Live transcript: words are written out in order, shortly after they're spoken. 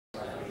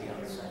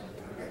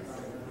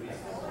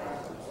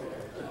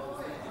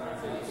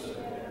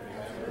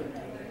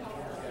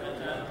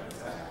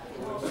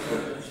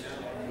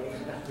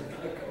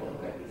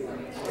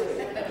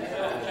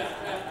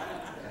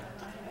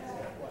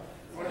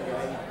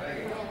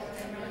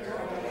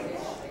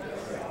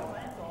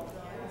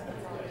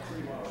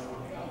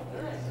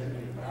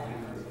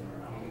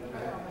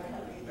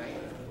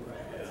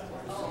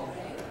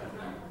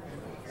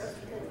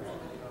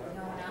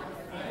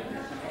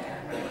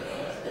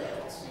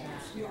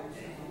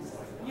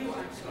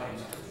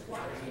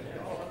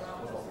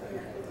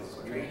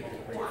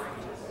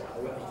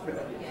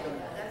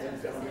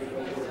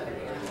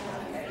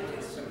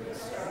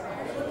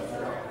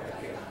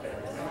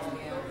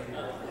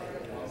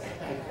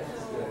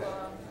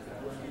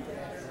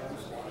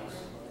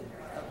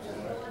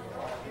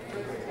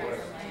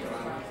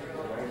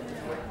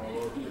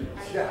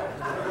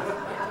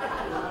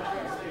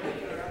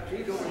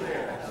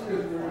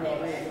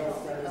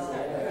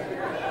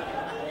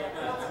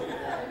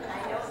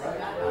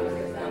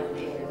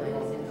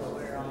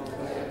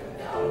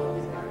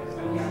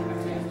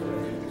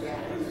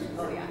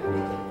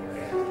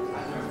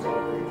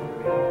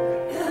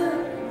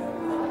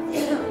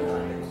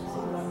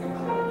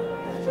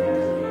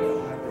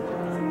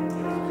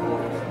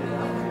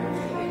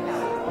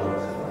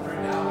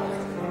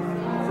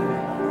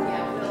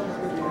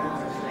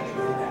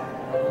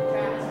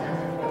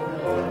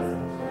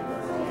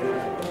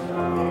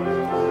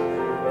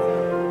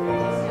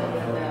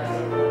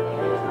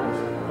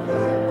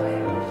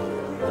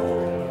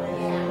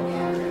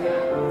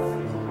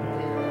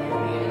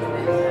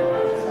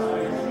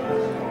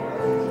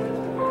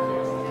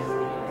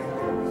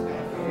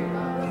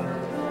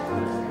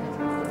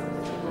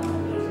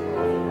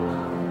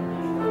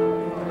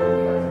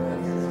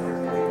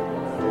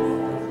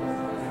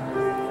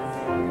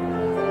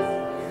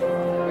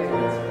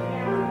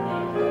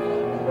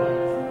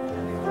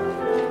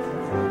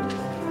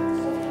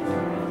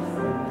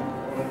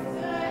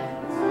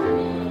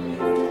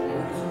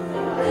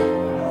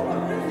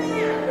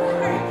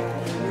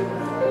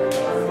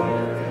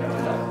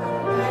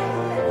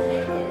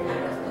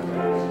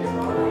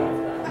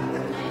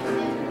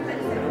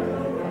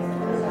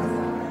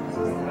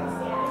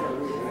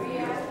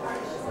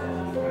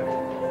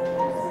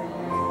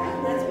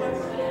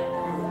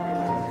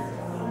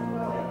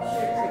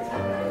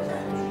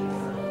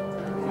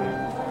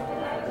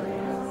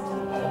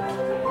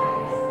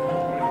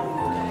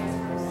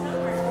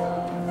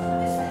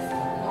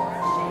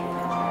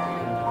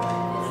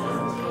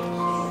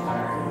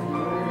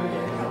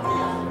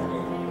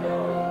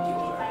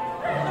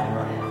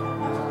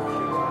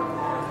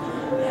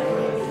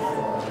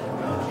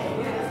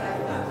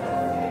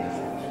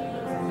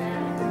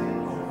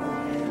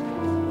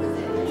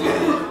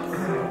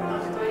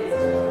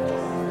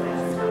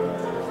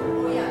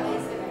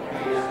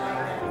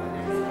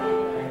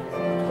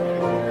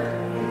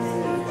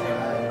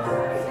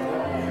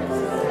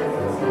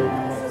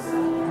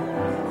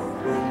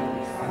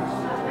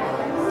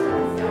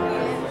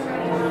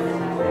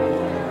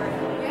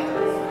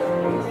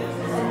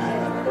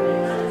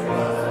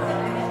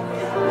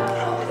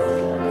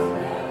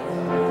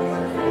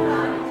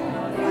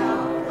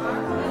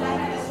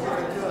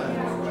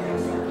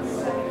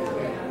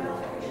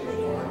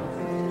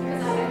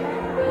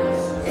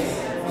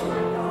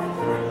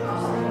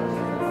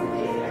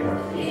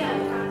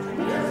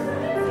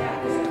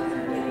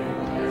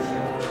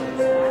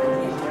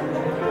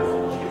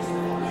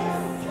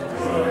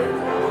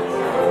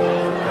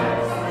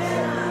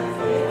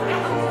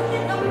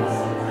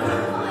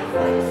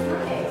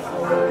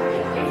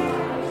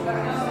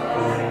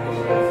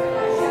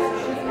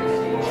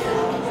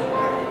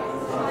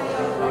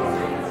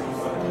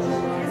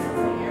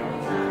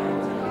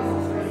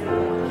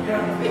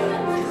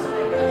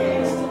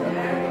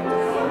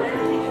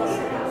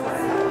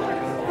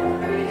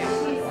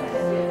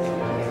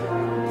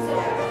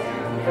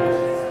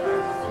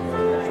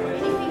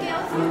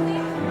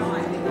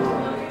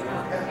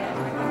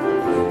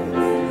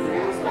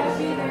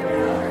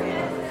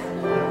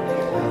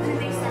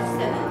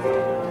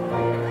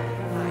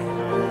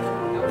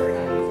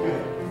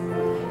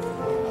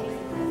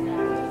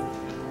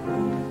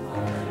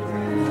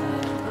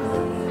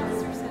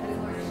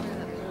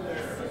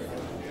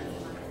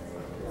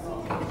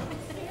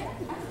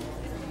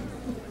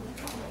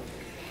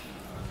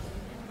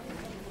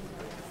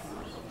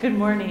Good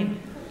morning.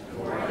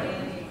 Good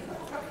morning.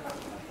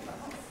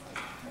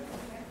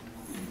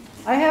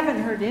 I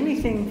haven't heard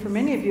anything from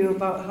any of you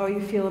about how you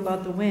feel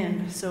about the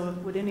wind, so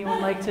would anyone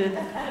like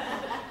to?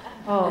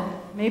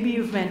 Oh, maybe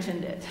you've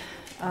mentioned it.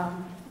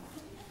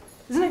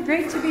 Isn't it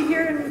great to be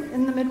here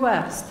in the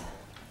Midwest?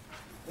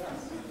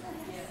 Yes.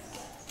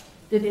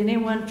 Did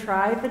anyone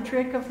try the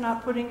trick of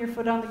not putting your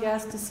foot on the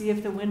gas to see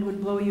if the wind would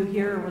blow you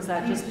here, or was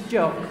that just a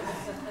joke?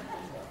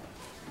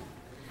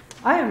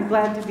 I am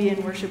glad to be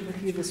in worship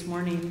with you this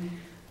morning.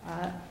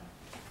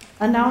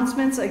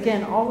 Announcements,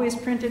 again, always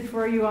printed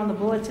for you on the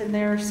bulletin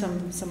there,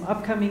 some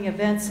upcoming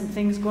events, some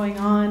things going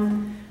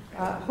on.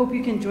 Hope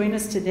you can join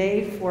us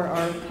today for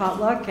our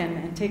potluck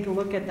and take a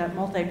look at that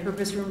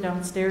multi-purpose room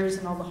downstairs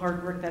and all the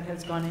hard work that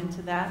has gone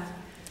into that.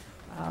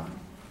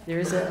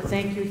 There is a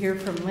thank you here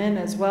from Lynn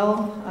as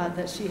well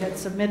that she had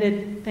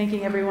submitted,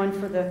 thanking everyone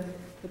for the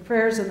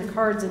prayers and the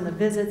cards and the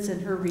visits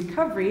and her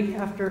recovery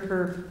after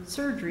her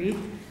surgery.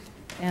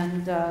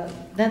 And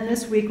then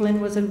this week, Lynn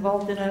was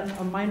involved in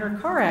a minor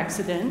car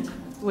accident,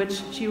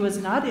 which she was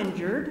not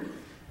injured,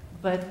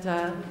 but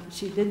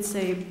she did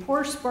say,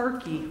 poor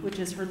Sparky, which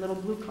is her little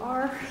blue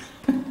car.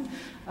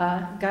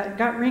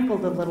 got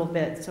wrinkled a little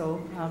bit.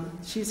 So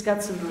she's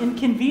got some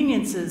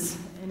inconveniences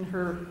in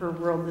her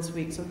world this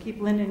week. So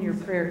keep Lynn in your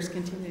prayers.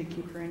 Continue to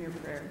keep her in your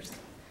prayers.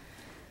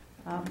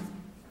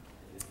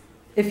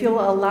 If you'll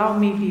allow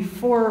me,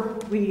 before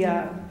we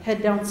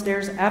head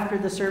downstairs after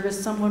the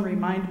service, someone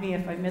remind me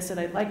if I miss it.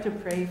 I'd like to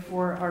pray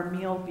for our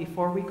meal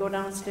before we go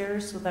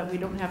downstairs so that we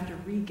don't have to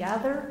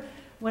regather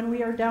when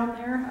we are down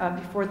there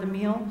before the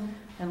meal.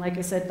 And like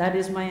I said, that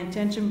is my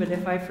intention, but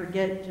if I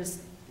forget,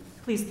 just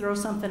please throw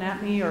something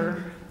at me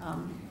or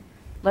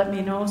let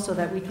me know so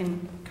that we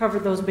can cover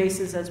those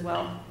bases as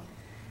well.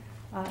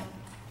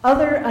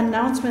 Other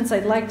announcements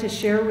I'd like to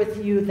share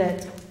with you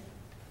that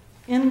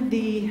in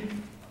the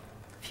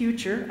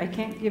future, I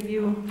can't give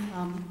you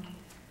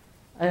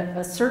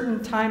a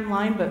certain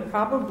timeline, but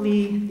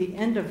probably the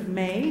end of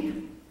May,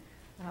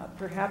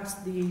 perhaps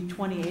the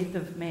 28th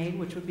of May,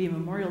 which would be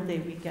Memorial Day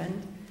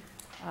weekend.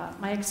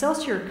 My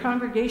Excelsior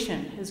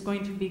congregation is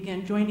going to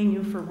begin joining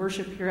you for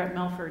worship here at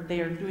Melford.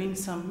 They are doing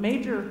some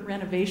major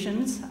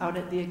renovations out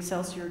at the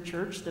Excelsior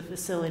Church, the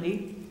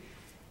facility,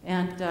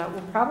 and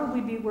we'll probably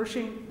be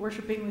worshiping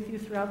with you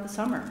throughout the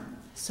summer.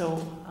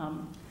 So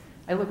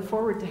I look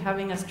forward to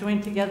having us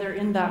join together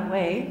in that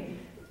way,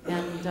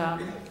 and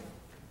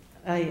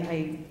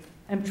I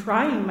am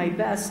trying my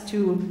best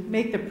to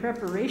make the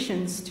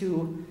preparations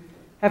to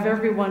have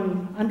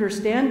everyone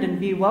understand and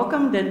be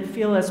welcomed and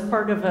feel as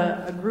part of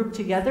a group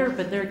together.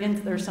 But there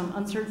again, there's some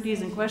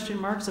uncertainties and question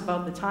marks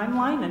about the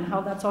timeline and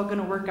how that's all going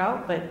to work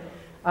out.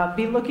 But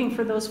be looking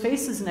for those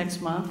faces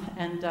next month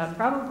and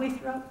probably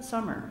throughout the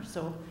summer.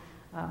 So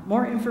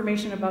more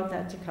information about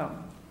that to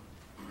come.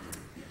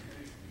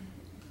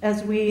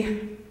 As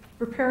we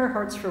prepare our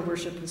hearts for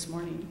worship this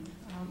morning,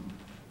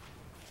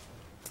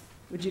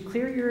 would you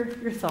clear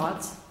your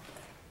thoughts?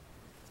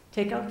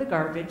 Take out the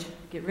garbage,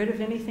 get rid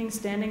of anything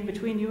standing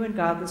between you and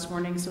God this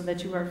morning so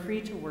that you are free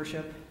to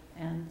worship,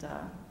 and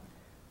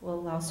we'll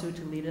allow Sue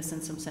to lead us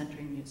in some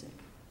centering music.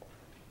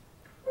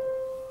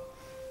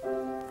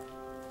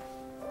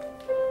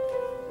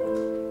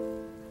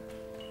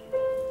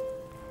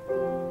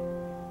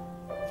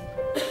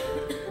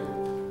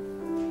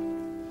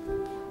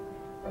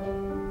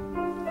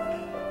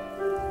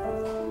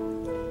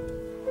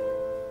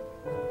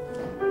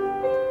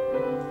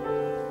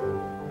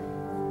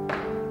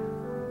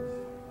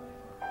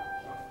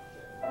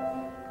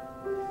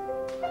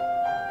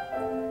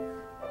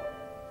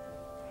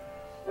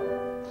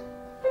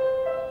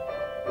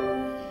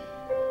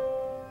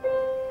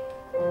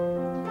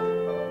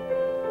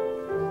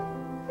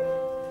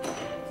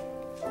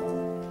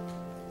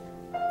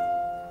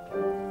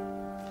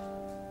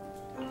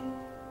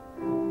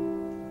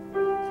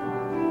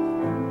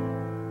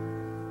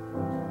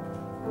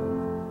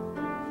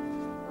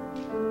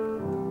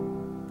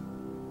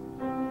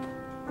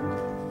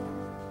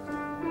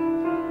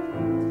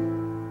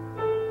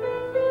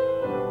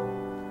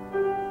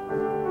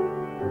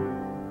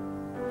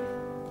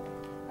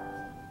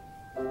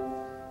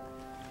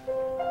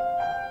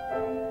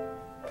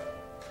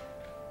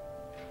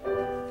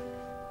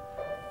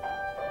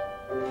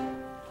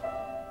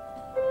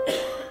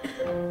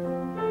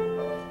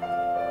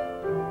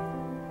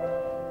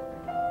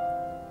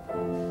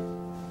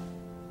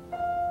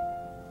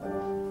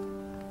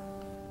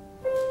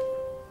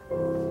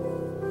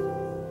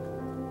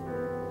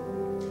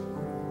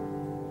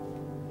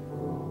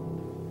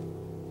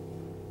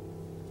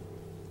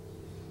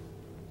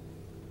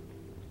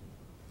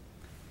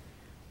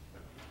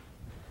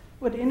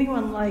 Would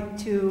anyone like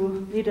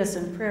to lead us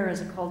in prayer as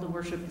a call to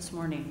worship this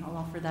morning? I'll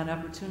offer that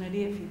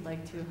opportunity if you'd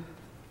like to.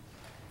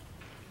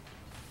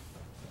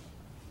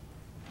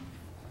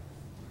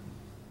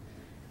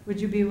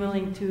 Would you be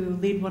willing to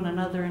lead one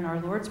another in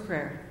our Lord's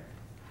Prayer?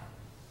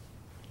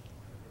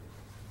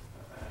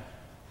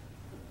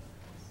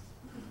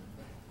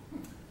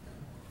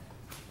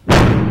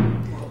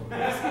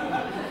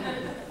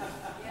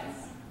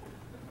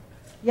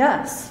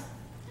 Yes.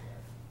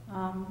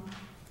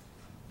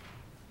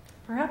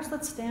 Perhaps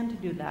let's stand to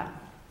do that.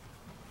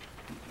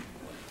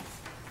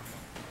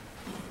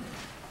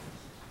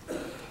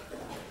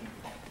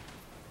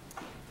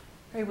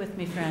 Pray with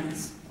me,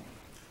 friends.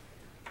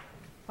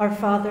 Our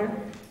Father,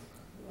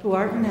 who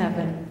art in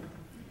heaven,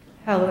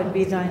 hallowed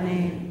be thy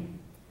name.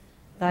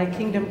 Thy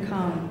kingdom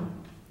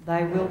come,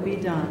 thy will be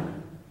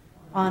done,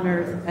 on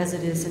earth as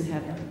it is in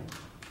heaven.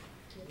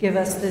 Give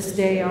us this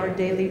day our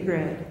daily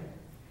bread,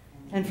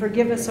 and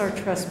forgive us our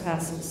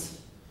trespasses,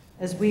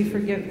 as we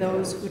forgive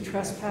those who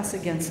trespass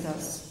against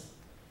us.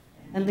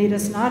 And lead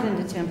us not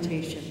into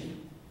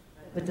temptation,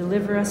 but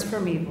deliver us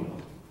from evil.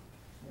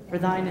 For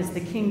thine is the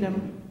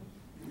kingdom,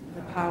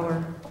 the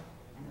power,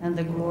 and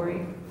the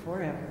glory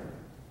forever.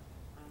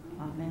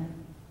 Amen.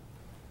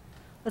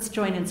 Let's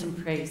join in some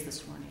praise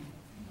this morning.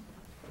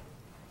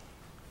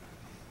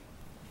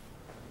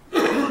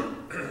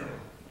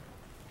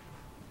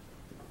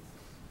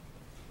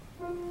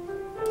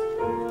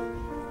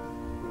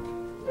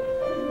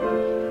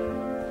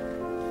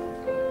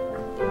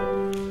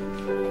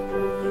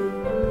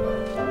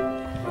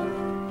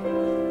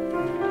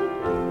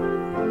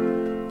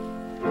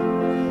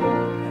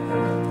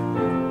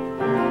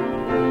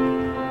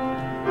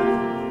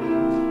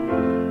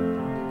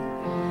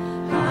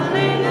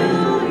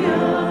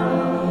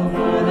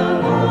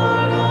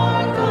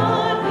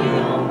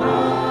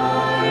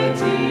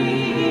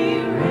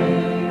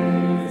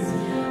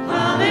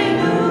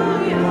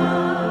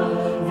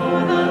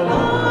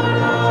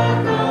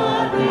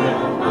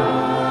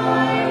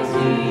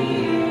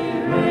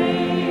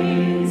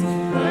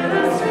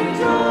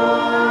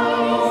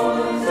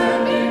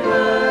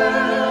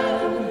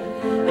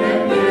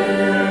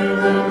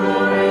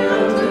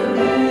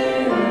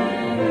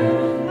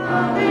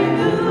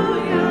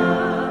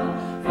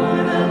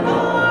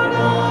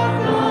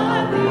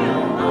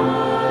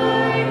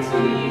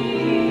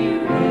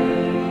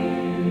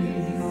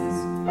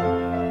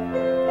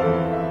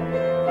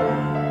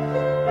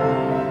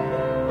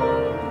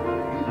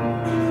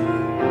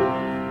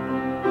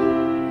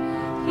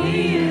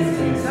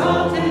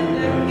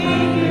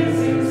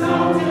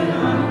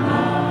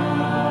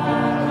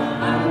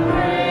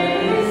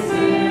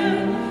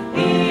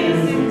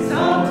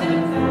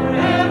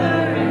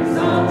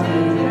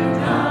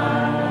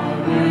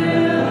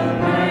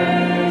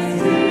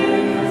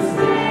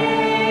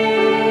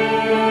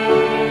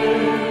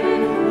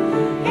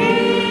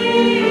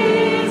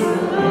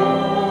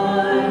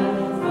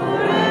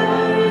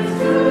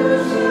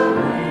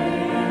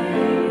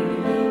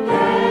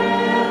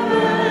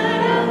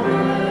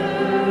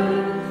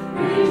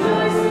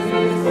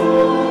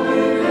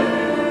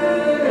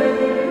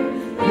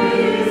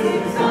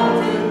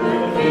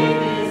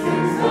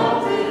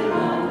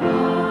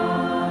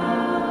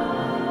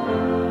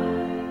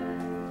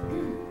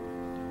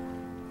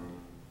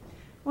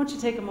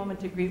 take a moment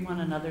to greet one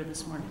another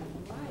this morning?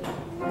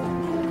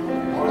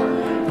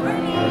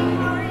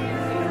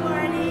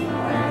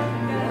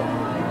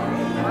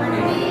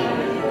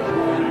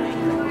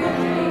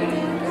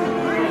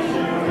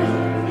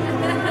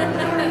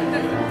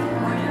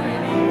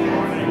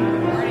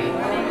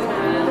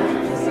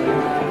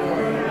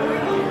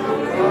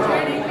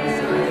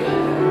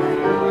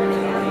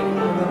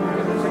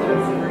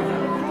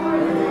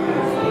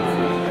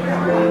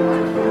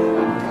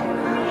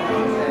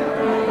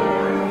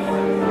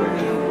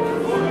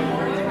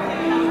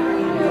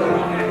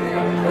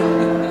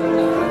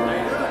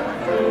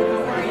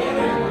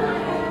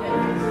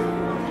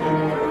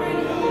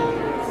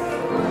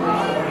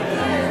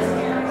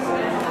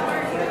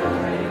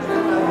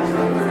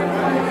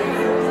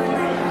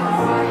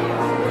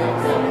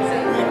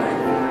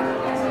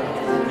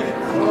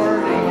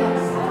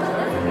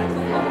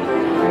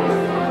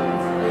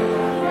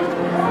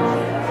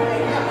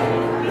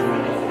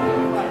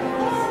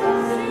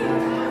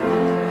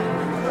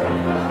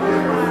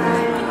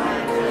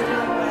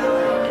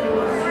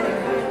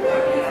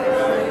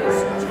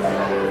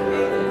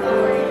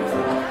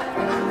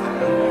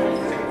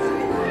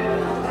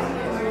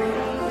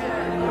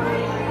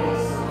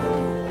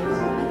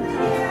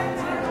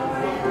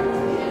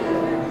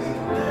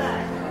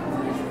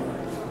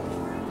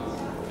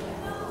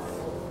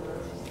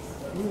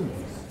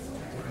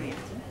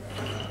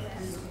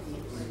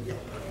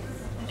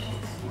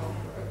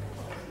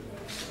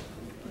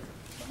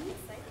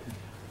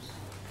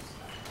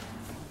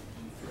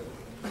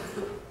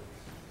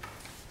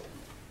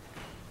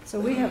 So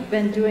we have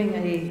been doing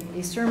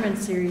a sermon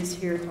series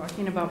here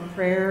talking about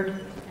prayer,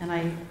 and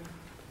I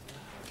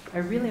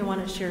really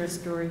want to share a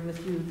story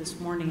with you this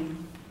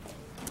morning.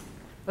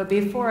 But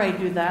before I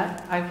do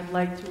that, I would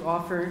like to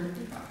offer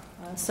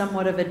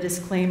somewhat of a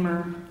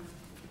disclaimer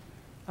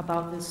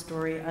about this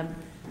story.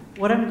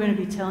 What I'm going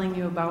to be telling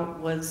you about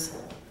was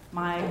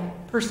my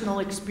personal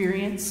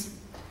experience.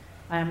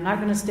 I am not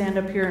going to stand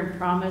up here and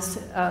promise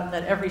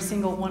that every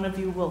single one of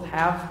you will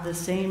have the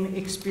same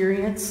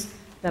experience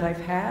that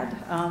I've had.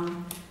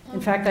 In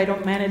fact, I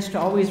don't manage to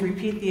always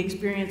repeat the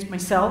experience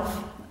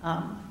myself,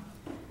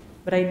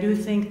 but I do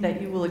think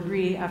that you will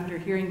agree after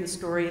hearing the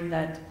story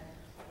that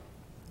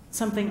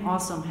something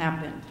awesome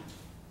happened,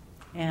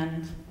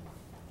 and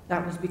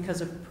that was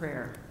because of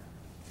prayer.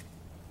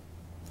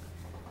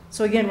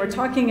 So again, we're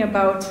talking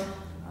about,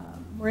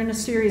 we're in a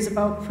series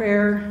about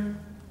prayer, and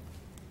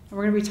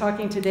we're going to be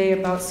talking today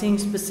about seeing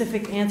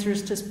specific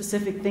answers to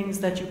specific things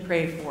that you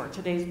pray for.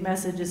 Today's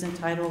message is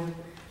entitled,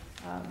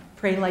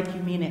 Pray Like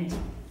You Mean It.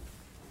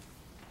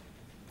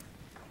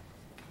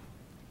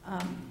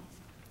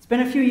 It's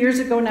been a few years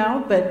ago now,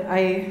 but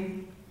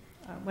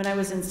when I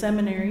was in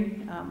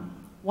seminary,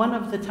 one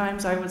of the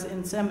times I was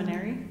in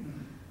seminary,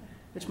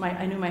 which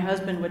I knew my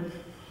husband would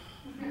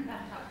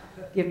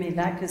give me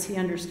that because he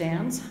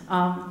understands,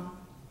 I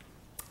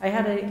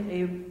had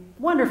a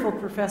wonderful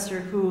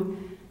professor who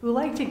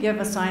liked to give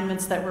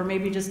assignments that were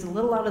maybe just a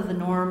little out of the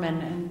norm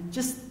and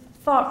just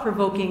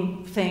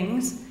thought-provoking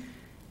things.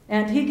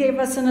 And he gave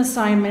us an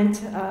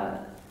assignment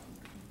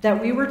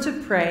that we were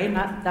to pray.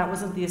 That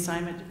wasn't the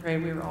assignment to pray.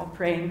 We were all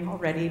praying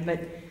already.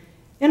 But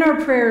in our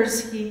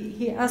prayers,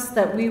 he asked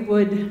that we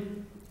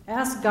would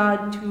ask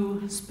God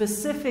to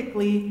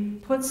specifically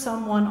put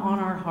someone on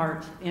our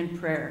heart in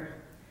prayer.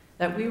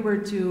 That we were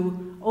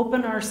to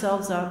open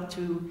ourselves up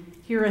to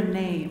hear a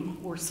name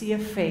or see a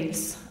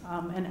face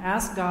and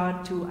ask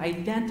God to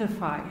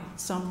identify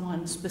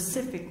someone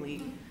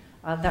specifically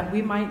that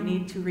we might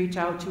need to reach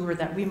out to or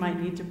that we might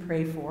need to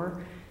pray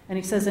for. And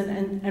he says,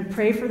 and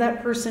pray for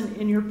that person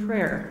in your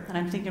prayer. And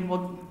I'm thinking,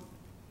 well,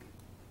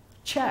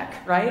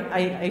 check, right?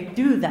 I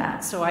do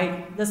that. So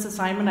this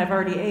assignment I've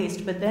already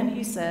aced. But then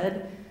he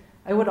said,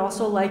 I would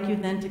also like you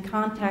then to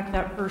contact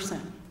that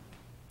person.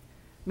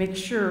 Make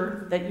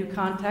sure that you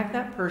contact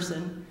that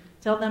person.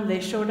 Tell them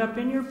they showed up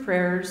in your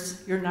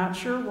prayers. You're not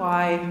sure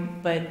why,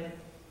 but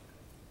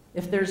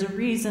if there's a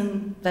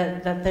reason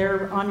that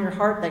they're on your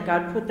heart, that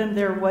God put them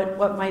there,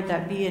 what might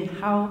that be, and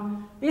how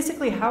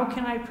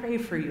can I pray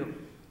for you?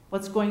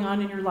 What's going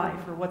on in your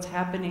life, or what's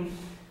happening?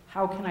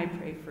 How can I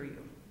pray for you?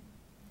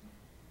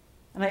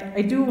 And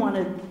I do want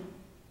to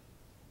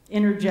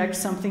interject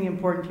something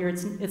important here.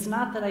 It's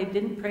not that I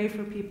didn't pray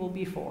for people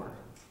before.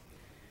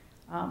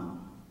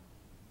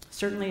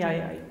 Certainly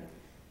I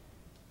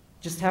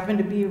just happened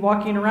to be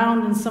walking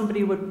around and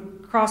somebody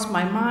would cross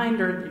my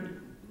mind, or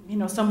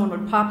someone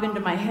would pop into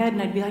my head,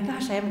 and I'd be like,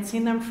 gosh, I haven't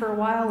seen them for a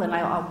while, and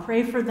I'll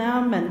pray for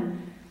them,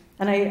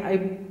 and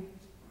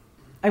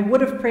I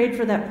would have prayed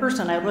for that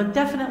person. I would have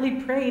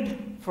definitely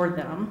prayed for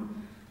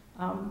them,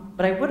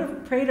 but I would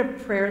have prayed a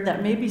prayer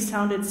that maybe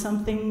sounded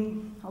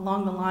something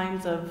along the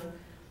lines of,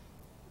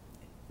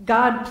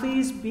 God,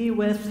 please be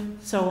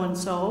with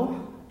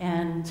so-and-so,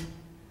 and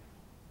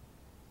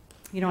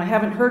I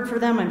haven't heard from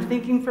them, I'm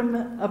thinking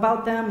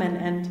about them,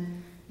 and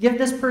give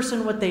this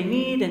person what they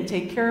need and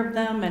take care of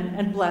them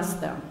and bless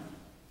them.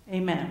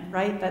 Amen,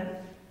 right? That's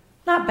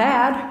not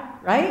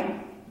bad,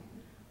 right?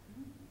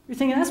 You're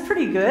thinking, that's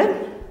pretty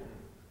good.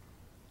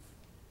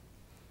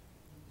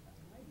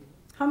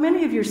 How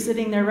many of you are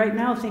sitting there right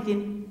now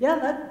thinking,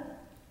 yeah,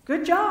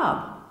 good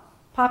job.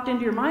 Popped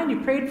into your mind, you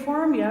prayed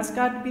for them, you asked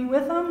God to be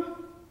with them?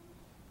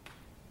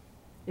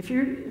 If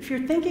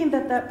you're thinking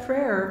that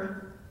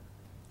prayer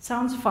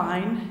sounds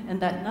fine and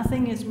that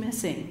nothing is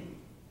missing,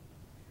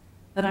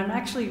 then I'm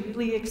actually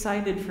really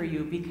excited for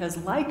you because,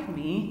 like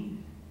me,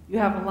 you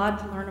have a lot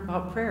to learn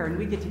about prayer, and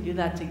we get to do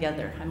that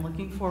together. I'm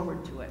looking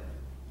forward to it.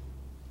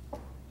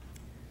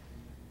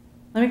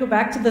 Let me go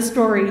back to the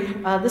story.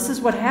 This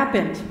is what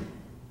happened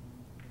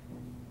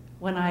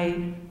when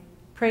I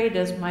prayed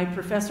as my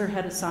professor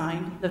had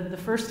assigned. The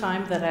first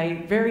time that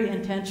I very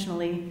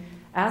intentionally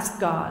asked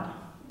God,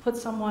 put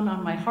someone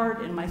on my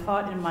heart, in my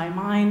thought, in my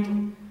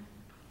mind,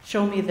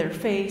 show me their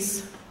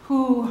face.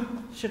 Who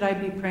should I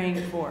be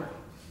praying for?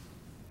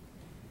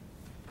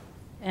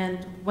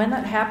 And when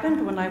that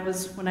happened, when I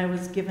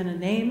was given a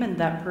name and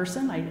that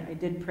person, I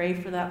did pray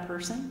for that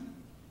person.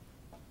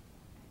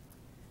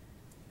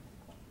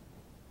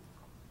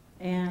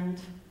 And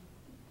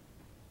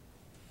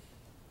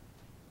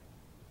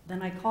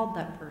then I called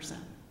that person.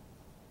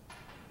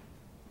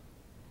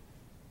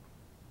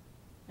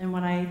 And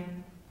when I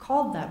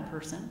called that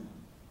person,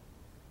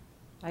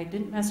 I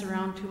didn't mess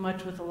around too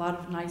much with a lot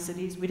of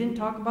niceties. We didn't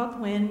talk about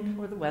the wind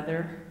or the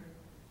weather.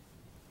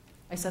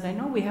 I said, I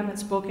know we haven't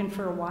spoken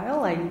for a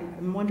while.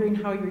 I'm wondering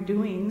how you're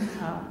doing.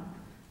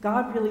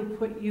 God really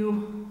put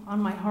you on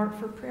my heart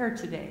for prayer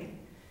today.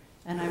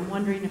 And I'm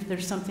wondering if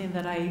there's something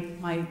that I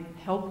might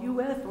help you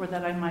with or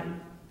that I might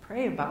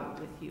pray about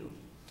with you.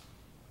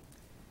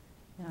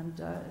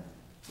 And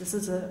this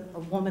is a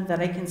woman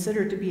that I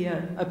consider to be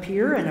a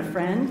peer and a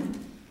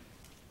friend.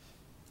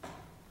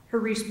 Her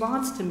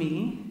response to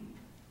me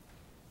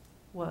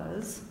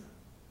was,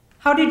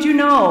 how did you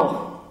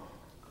know?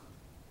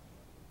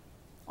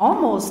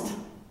 Almost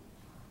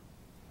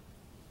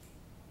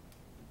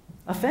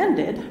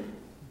offended.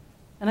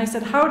 And I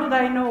said, how did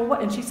I know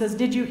what? And she says,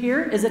 did you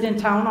hear? Is it in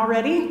town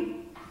already?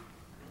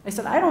 I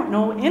said, I don't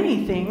know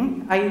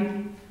anything.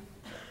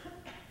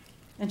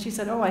 And she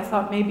said, oh, I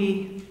thought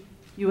maybe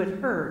you had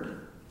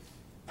heard.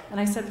 And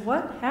I said,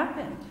 what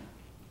happened?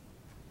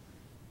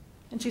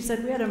 And she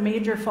said, we had a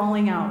major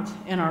falling out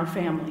in our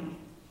family.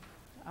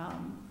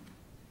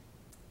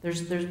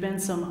 There's been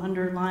some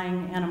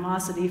underlying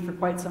animosity for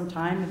quite some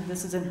time.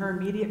 This is in her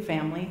immediate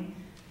family.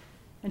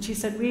 And she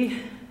said,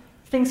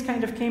 things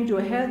kind of came to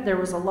a head. There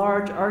was a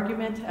large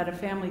argument at a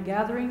family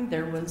gathering.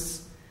 There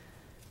was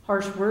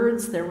harsh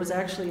words. There was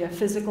actually a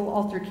physical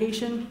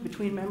altercation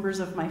between members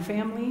of my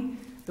family.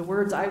 The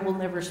words, I will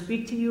never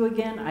speak to you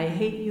again, I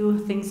hate you,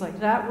 things like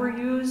that were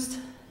used.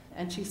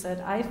 And she said,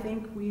 I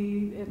think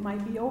it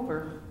might be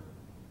over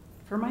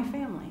for my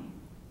family.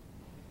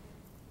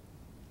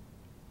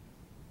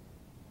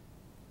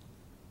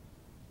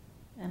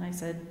 And I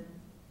said,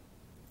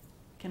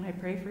 can I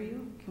pray for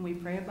you? Can we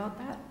pray about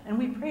that? And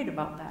we prayed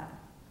about that.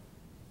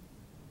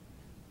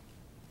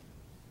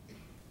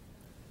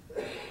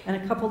 And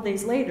a couple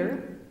days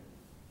later,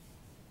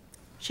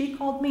 she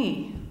called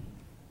me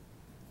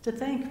to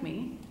thank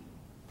me.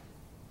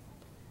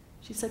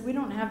 She said, we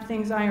don't have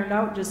things ironed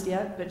out just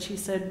yet, but she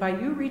said, by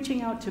you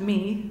reaching out to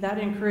me, that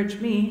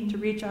encouraged me to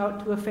reach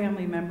out to a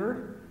family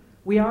member.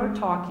 We are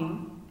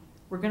talking.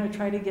 We're going to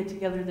try to get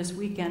together this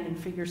weekend and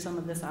figure some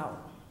of this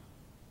out.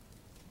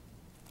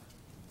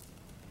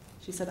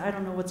 She said, I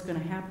don't know what's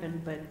going to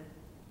happen, but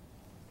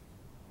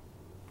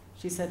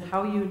she said,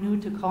 how you knew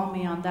to call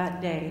me on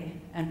that day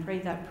and pray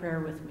that prayer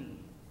with me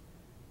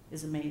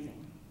is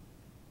amazing.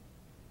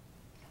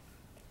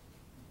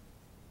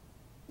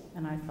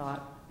 And I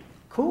thought,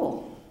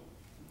 cool,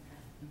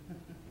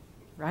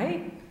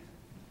 right?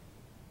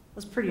 I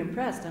was pretty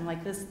impressed. I'm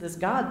like, this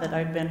God that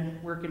I've been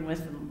working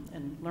with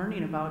and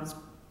learning about is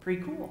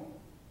pretty cool.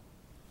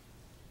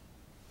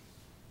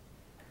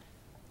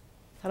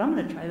 I thought, I'm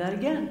going to try that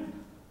again.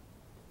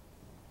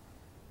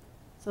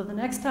 So the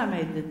next time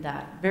I did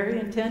that, very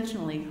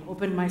intentionally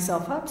opened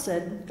myself up,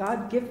 said,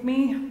 God, give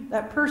me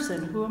that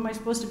person. Who am I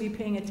supposed to be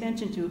paying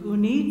attention to? Who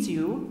needs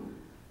you?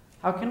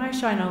 How can I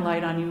shine a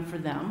light on you for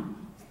them?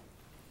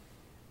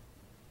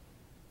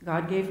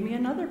 God gave me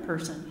another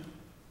person,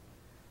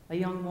 a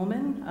young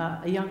woman,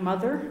 a young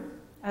mother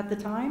at the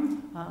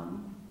time.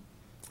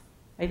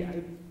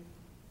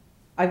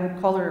 I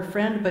would call her a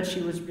friend, but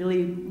she was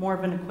really more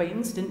of an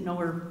acquaintance, didn't know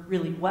her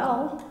really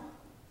well.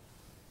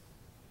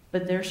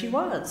 But there she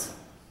was.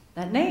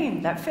 That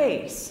name, that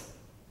face.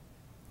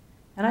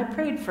 And I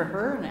prayed for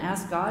her and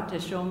asked God to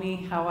show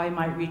me how I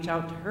might reach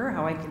out to her,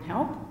 how I can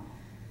help.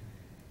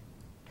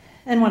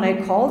 And when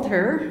I called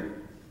her,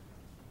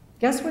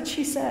 guess what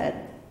she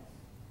said?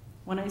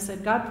 When I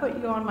said, God put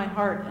you on my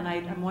heart, and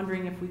I'm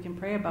wondering if we can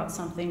pray about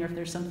something or if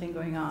there's something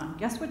going on.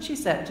 Guess what she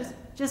said?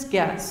 Just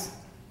guess.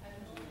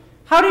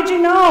 How did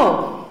you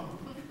know?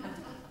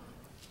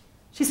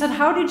 She said,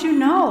 how did you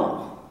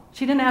know?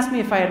 She didn't ask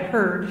me if I had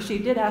heard. She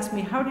did ask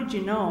me, how did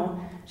you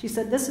know? She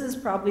said, this is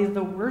probably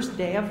the worst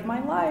day of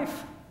my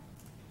life.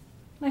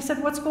 And I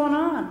said, what's going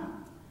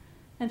on?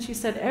 And she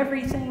said,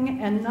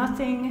 everything and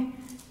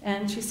nothing.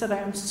 And she said, I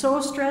am so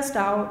stressed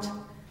out.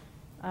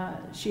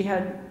 She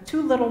had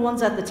 2 little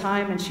ones at the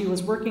time, and she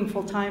was working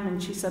full-time,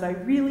 and she said, I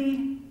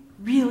really,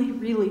 really,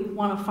 really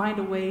want to find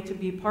a way to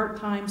be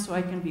part-time so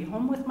I can be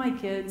home with my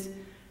kids.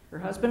 Her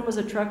husband was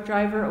a truck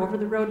driver,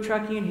 over-the-road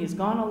trucking, and he's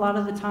gone a lot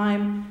of the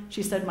time.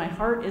 She said, my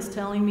heart is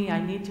telling me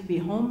I need to be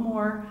home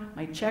more.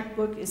 My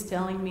checkbook is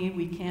telling me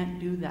we can't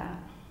do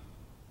that.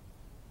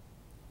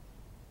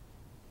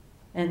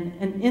 And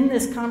in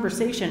this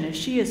conversation, as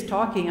she is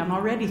talking, I'm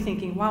already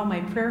thinking, wow,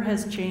 my prayer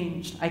has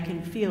changed. I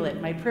can feel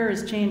it. My prayer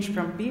has changed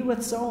from be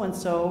with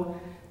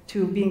so-and-so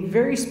to being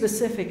very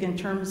specific in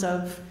terms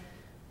of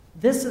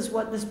this is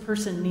what this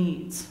person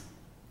needs.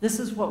 This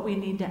is what we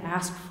need to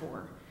ask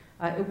for.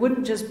 It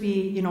wouldn't just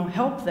be,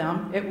 help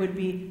them. It would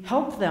be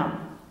help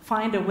them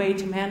find a way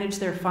to manage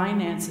their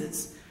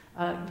finances.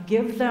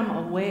 Give them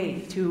a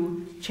way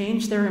to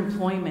change their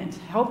employment.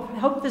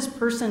 Help this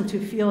person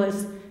to feel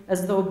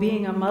as though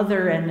being a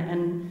mother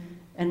and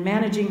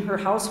managing her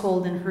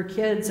household and her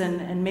kids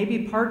and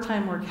maybe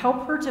part-time work,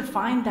 help her to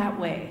find that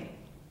way.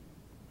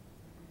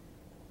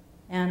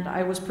 And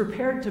I was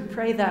prepared to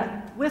pray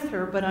that with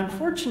her, but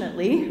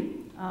unfortunately,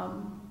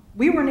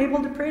 we weren't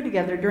able to pray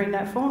together during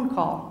that phone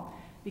call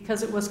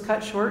because it was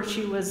cut short.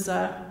 She was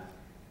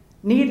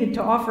needed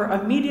to offer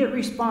immediate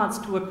response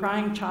to a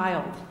crying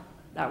child.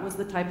 That was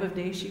the type of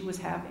day she was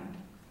having.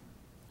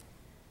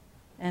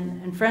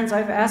 And friends,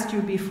 I've asked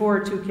you before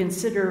to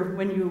consider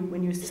when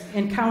you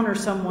encounter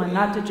someone,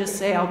 not to just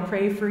say, I'll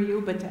pray for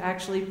you, but to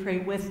actually pray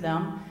with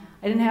them.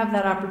 I didn't have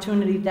that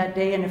opportunity that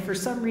day, and if for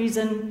some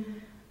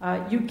reason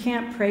you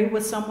can't pray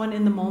with someone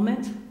in the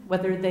moment,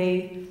 whether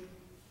they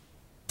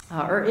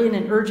are in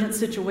an urgent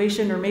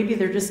situation or maybe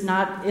they're just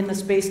not in the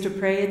space to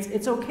pray,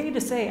 it's okay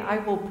to say, I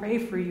will pray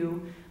for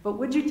you, but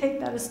would you take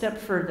that a step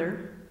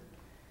further?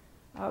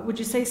 Would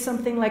you say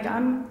something like,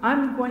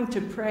 I'm going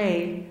to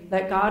pray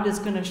that God is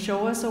going to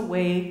show us a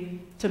way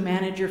to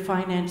manage your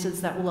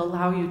finances that will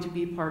allow you to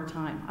be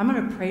part-time. I'm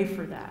going to pray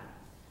for that.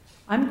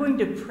 I'm going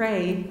to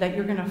pray that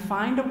you're going to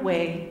find a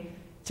way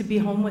to be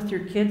home with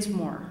your kids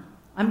more.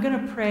 I'm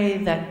going to pray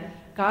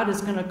that God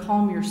is going to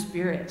calm your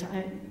spirit.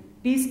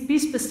 Be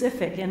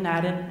specific in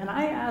that. And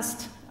I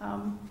asked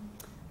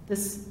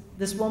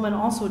this woman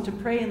also to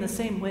pray in the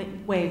same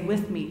way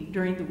with me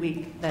during the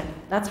week.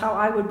 That's how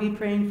I would be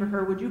praying for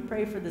her. Would you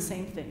pray for the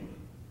same thing?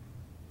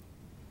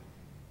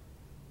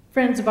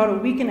 Friends, about a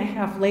week and a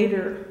half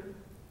later,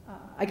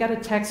 I got a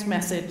text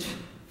message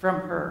from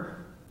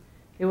her.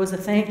 It was a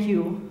thank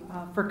you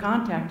for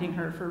contacting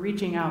her, for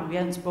reaching out. We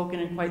hadn't spoken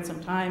in quite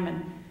some time,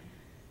 and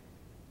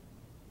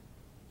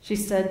she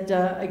said,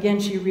 again,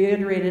 she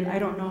reiterated, I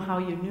don't know how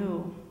you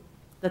knew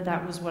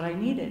that was what I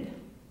needed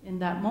in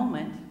that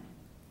moment.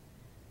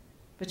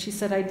 But she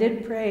said, I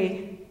did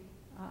pray,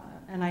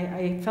 and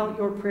I felt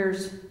your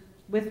prayers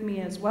with me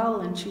as well.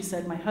 And she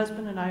said, my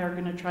husband and I are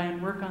going to try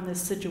and work on this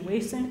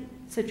situation.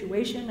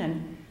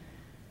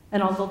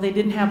 And although they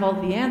didn't have all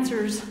the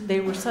answers, they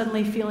were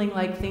suddenly feeling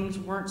like things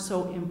weren't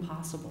so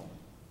impossible.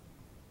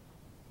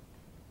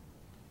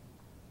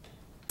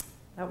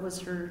 That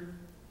was her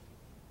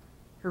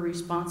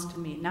response to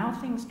me. Now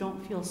things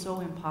don't feel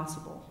so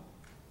impossible.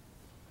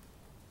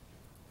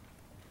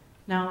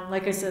 Now,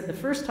 like I said, the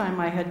first time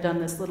I had done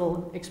this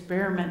little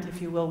experiment,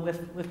 if you will,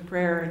 with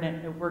prayer, and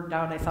it worked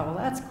out, I thought, well,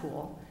 that's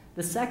cool.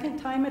 The second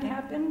time it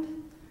happened,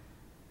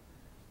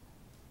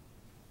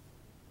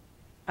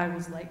 I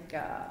was like,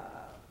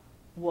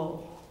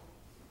 whoa.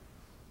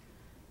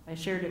 I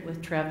shared it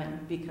with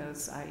Trevin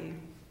because I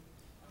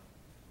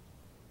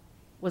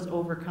was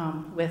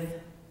overcome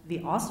with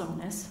the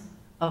awesomeness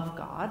of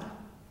God.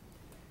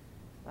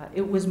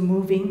 It was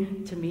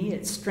moving to me.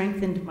 It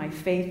strengthened my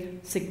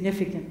faith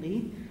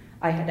significantly.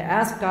 I had to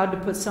ask God to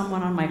put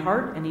someone on my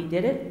heart, and he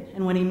did it.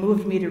 And when he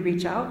moved me to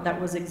reach out, that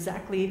was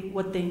exactly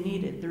what they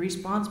needed. The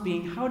response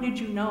being, how did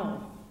you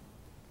know?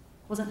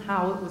 It wasn't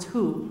how, it was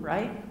who,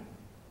 right?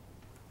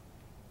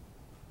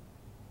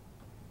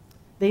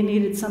 They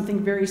needed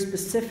something very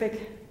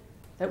specific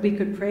that we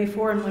could pray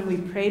for, and when we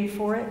prayed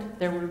for it,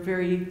 there were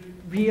very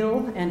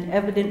real and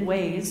evident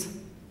ways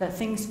that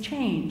things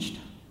changed.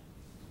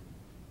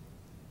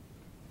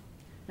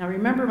 Now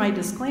remember my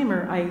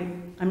disclaimer,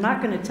 I'm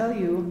not going to tell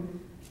you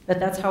that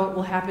that's how it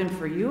will happen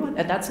for you.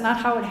 That's not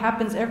how it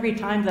happens every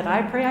time that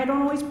I pray. I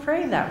don't always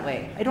pray that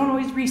way. I don't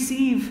always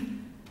receive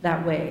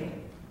that way.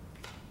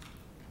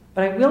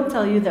 But I will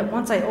tell you that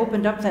once I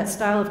opened up that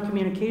style of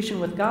communication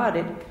with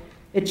God,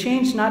 it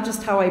changed not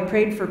just how I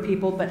prayed for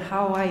people, but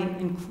how I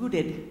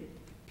included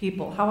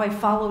people, how I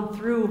followed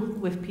through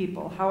with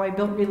people, how I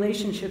built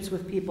relationships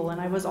with people.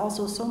 And I was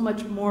also so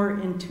much more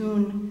in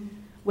tune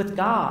with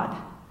God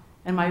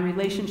and my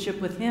relationship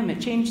with him.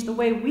 It changed the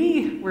way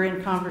we were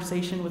in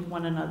conversation with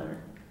one another.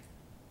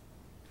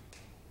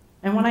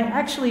 And when I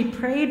actually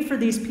prayed for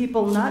these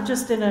people, not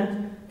just in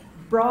a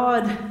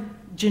broad,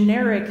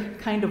 generic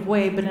kind of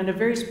way, but in a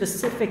very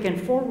specific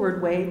and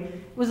forward way,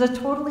 it was a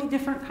totally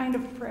different kind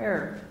of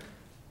prayer.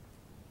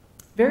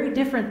 Very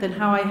different than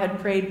how I had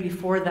prayed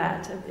before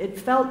that. It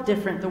felt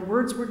different. The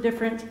words were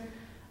different.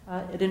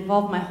 It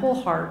involved my whole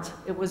heart.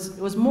 It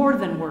was more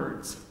than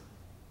words.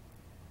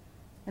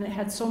 and it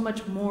had so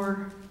much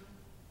more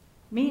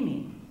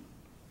meaning.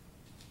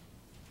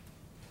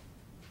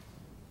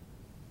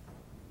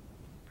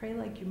 Pray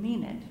like you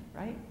mean it,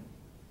 right?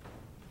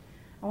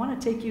 I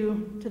want to take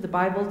you to the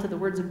Bible, to the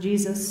words of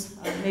Jesus,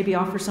 maybe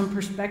offer some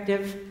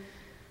perspective.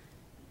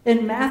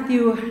 In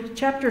Matthew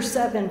chapter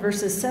 7,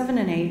 verses 7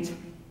 and 8, it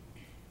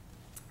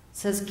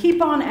says,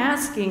 "Keep on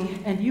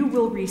asking, and you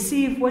will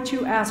receive what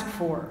you ask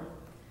for.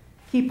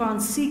 Keep on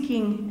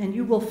seeking, and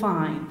you will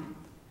find.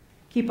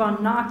 Keep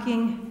on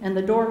knocking, and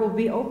the door will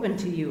be open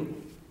to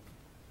you.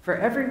 For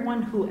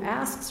everyone who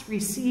asks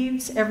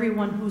receives,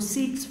 everyone who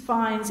seeks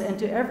finds, and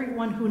to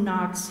everyone who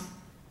knocks,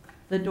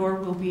 the door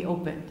will be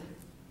opened."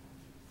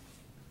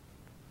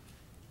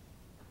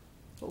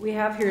 What we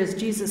have here is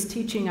Jesus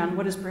teaching on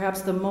what is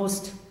perhaps the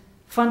most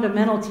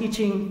fundamental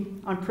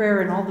teaching on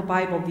prayer in all the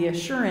Bible, the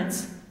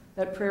assurance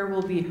that prayer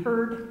will be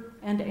heard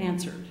and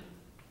answered.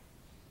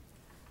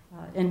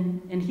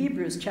 In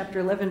Hebrews chapter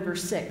 11,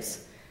 verse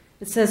 6,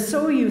 it says,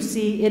 "So you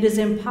see, it is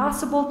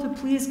impossible to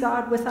please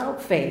God without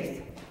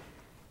faith.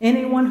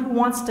 Anyone who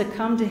wants to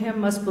come to him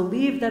must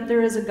believe that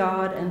there is a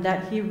God and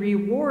that he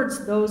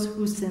rewards those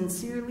who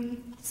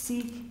sincerely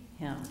seek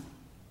him."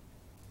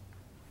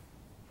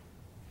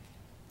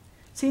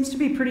 Seems to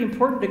be pretty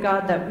important to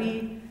God that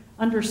we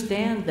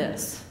understand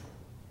this.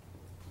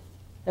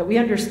 That we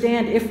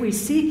understand if we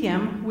seek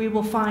him, we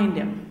will find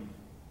him.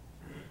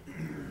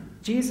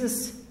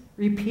 Jesus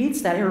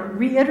repeats that, or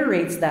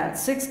reiterates that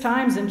 6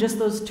 times in just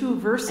those 2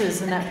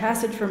 verses in that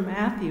passage from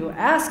Matthew.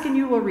 "Ask and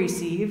you will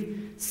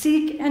receive,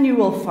 seek and you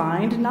will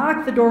find,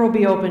 knock, the door will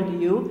be open to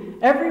you.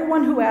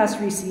 Everyone who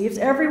asks receives,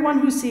 everyone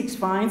who seeks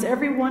finds,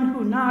 everyone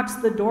who knocks,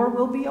 the door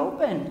will be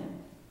opened."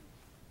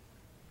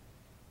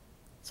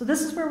 So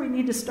this is where we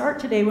need to start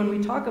today when we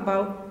talk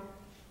about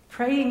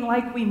praying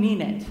like we mean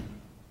it.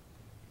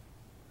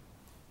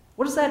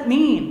 What does that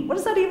mean? What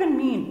does that even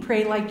mean,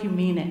 pray like you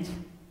mean it?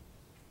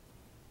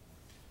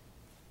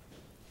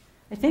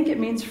 I think it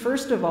means,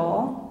 first of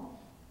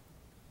all,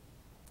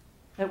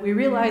 that we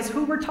realize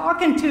who we're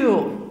talking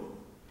to.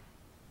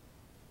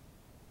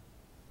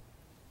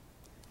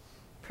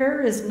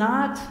 Prayer is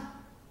not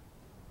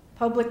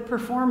public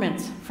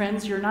performance.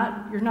 Friends, you're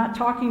not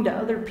talking to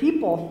other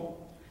people.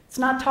 It's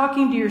not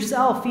talking to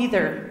yourself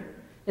either.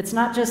 It's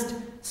not just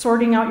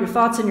sorting out your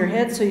thoughts in your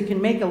head so you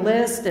can make a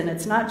list, and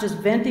it's not just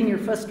venting your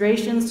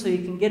frustrations so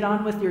you can get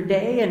on with your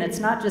day, and it's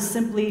not just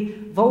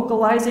simply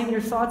vocalizing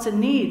your thoughts and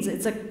needs.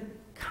 It's a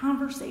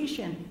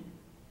conversation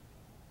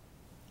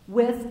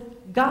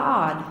with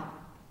God.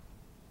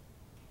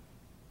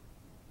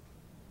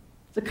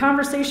 The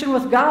conversation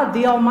with God,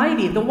 the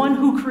Almighty, the one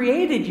who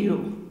created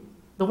you,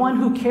 the one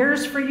who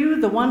cares for you,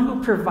 the one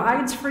who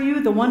provides for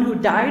you, the one who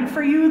died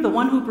for you, the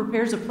one who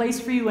prepares a place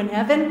for you in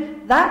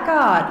heaven. That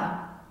God.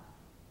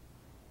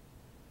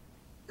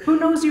 Who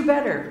knows you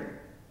better?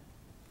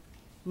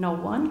 No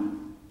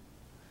one.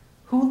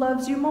 Who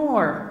loves you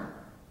more?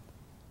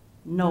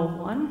 No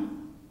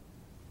one.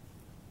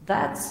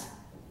 That's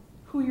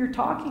who you're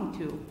talking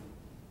to.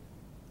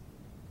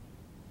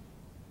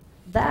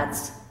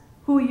 That's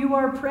who you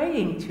are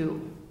praying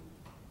to.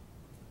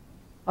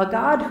 A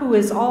God who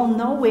is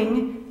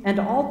all-knowing and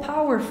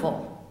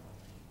all-powerful.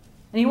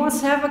 And he wants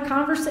to have a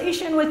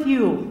conversation with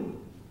you.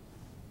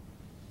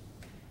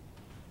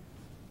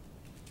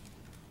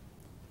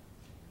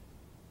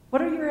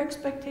 What are your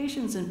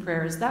expectations in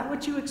prayer? Is that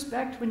what you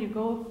expect when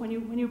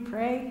you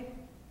pray?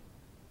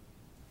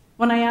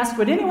 When I asked,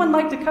 would anyone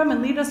like to come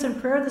and lead us in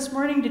prayer this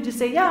morning, did you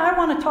say, yeah, I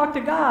want to talk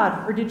to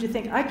God? Or did you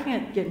think, I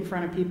can't get in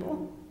front of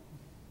people?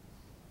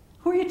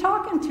 Who are you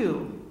talking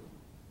to?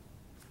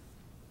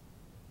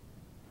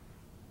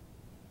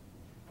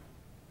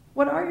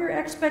 What are your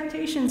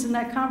expectations in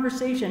that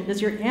conversation? Does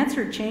your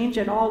answer change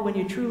at all when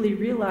you truly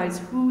realize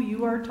who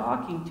you are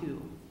talking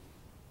to?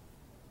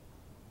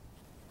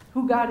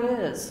 Who God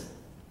is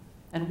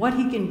and what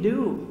he can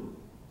do?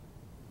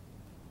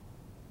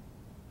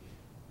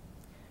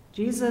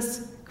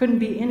 Jesus couldn't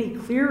be any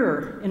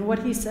clearer in what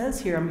he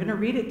says here. I'm going to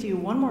read it to you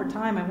one more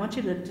time. I want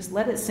you to just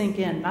let it sink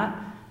in. Not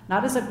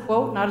as a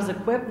quote, not as a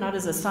quip, not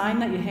as a sign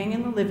that you hang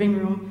in the living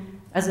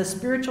room, as a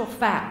spiritual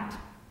fact.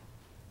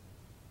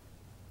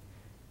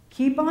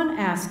 Keep on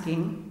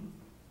asking,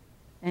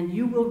 and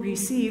you will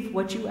receive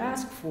what you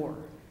ask for.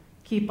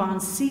 Keep on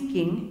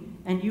seeking,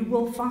 and you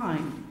will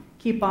find.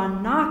 Keep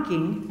on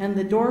knocking, and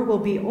the door will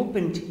be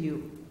open to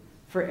you.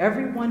 For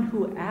everyone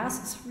who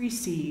asks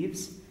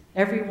receives,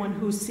 everyone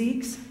who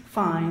seeks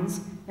finds,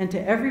 and to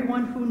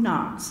everyone who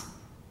knocks,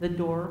 the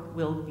door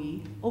will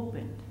be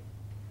opened.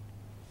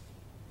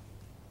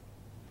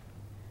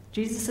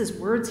 Jesus'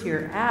 words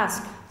here,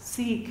 ask,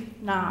 seek,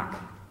 knock.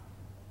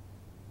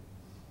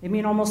 They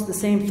mean almost the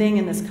same thing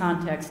in this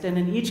context, and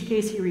in each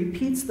case he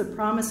repeats the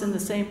promise in the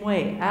same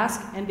way.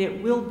 Ask and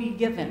it will be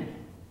given.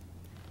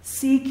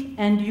 Seek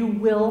and you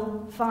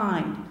will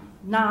find.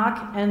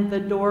 Knock and the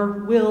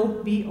door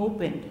will be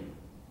opened.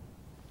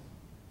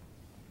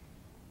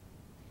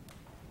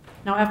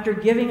 Now, after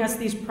giving us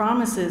these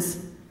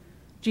promises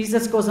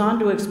Jesus goes on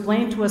to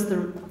explain to us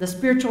the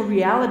spiritual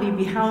reality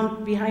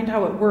behind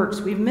how it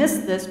works. We miss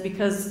this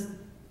because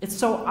it's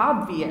so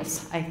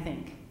obvious, I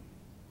think.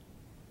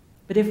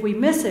 But if we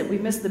miss it, we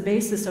miss the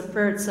basis of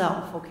prayer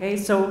itself, okay?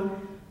 So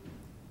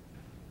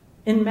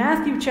in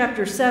Matthew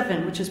chapter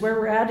 7, which is where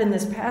we're at in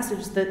this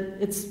passage,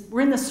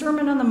 we're in the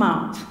Sermon on the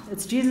Mount.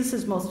 It's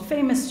Jesus' most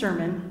famous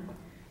sermon,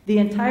 the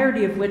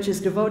entirety of which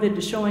is devoted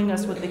to showing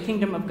us what the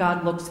kingdom of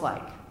God looks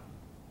like,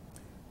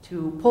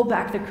 to pull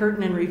back the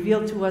curtain and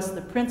reveal to us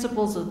the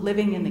principles of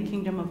living in the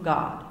kingdom of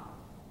God.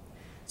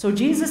 So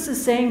Jesus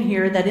is saying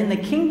here that in the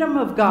kingdom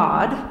of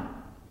God,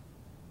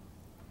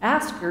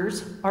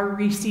 askers are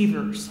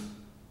receivers.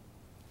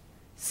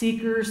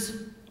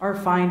 Seekers are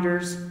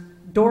finders.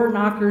 Door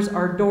knockers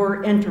are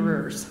door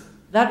enterers.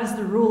 That is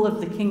the rule of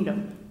the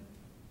kingdom.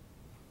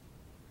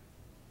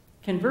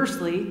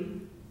 Conversely,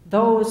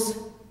 those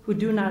who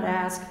do not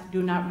ask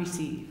do not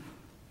receive.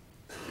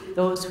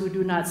 Those who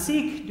do not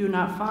seek do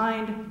not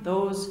find.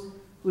 Those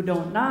who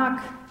don't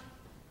knock,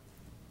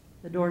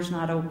 the door's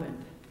not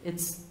opened.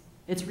 It's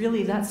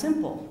really that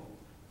simple.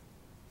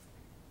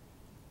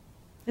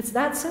 It's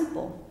that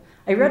simple.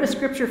 I read a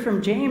scripture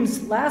from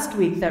James last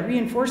week that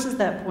reinforces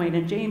that point.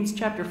 In James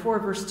chapter 4,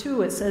 verse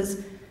 2, it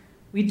says,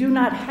 "We do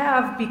not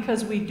have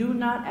because we do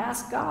not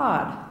ask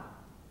God."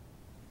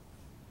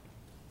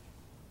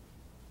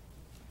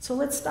 So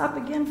let's stop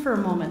again for a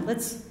moment.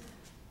 Let's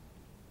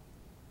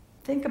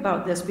think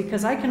about this,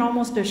 because I can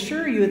almost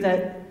assure you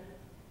that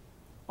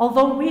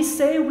although we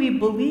say we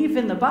believe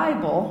in the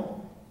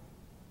Bible,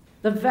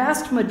 the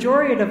vast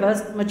majority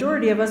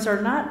of us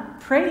are not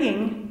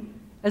praying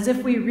as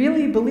if we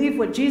really believe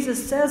what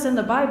Jesus says in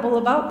the Bible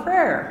about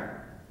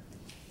prayer.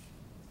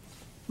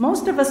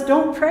 Most of us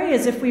don't pray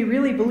as if we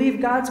really believe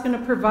God's going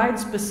to provide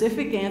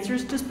specific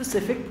answers to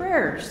specific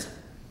prayers.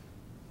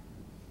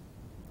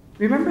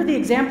 Remember the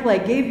example I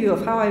gave you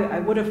of how I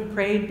would have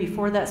prayed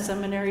before that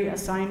seminary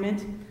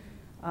assignment?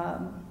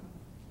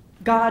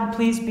 God,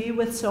 please be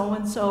with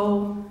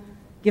so-and-so.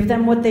 Give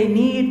them what they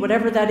need,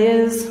 whatever that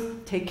is.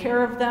 Take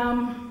care of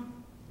them.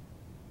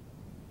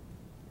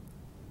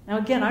 Now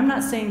again, I'm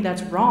not saying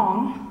that's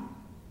wrong.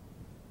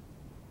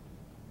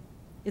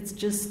 It's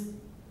just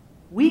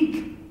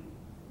weak.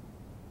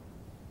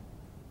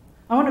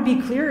 I want to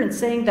be clear in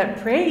saying that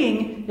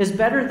praying is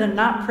better than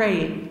not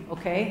praying,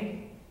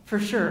 okay? For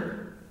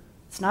sure.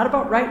 It's not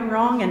about right and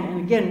wrong, and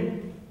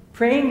again,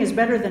 praying is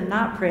better than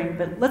not praying,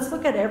 but let's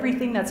look at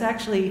everything that's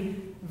actually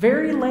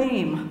very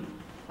lame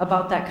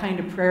about that kind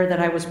of prayer that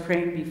I was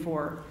praying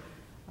before.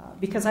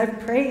 Because I've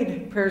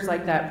prayed prayers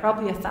like that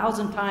probably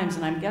 1,000 times,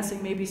 and I'm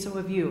guessing maybe so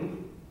have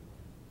you.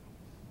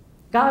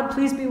 God,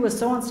 please be with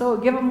so-and-so.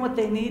 Give them what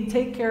they need.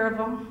 Take care of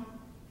them.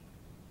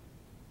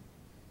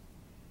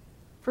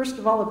 First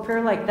of all, a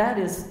prayer like that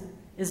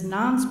is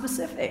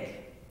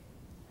non-specific.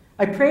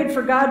 I prayed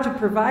for God to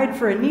provide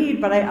for a need,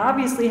 but I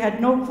obviously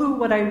had no clue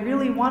what I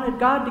really wanted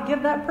God to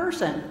give that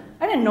person.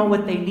 I didn't know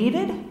what they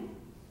needed.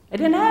 I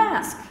didn't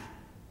ask.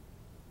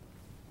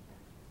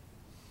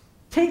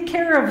 Take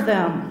care of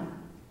them.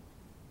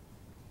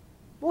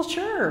 Well,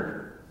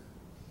 sure.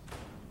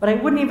 But I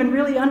wouldn't even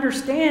really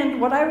understand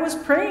what I was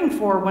praying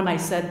for when I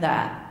said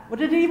that. What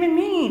did it even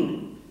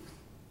mean?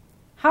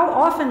 How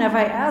often have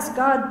I asked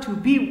God to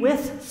be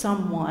with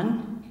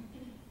someone,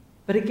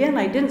 but again,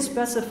 I didn't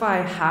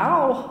specify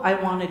how I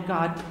wanted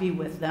God to be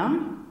with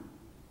them.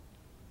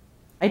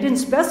 I didn't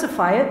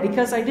specify it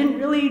because I didn't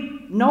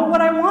really know what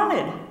I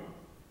wanted,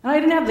 and I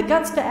didn't have the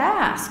guts to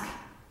ask.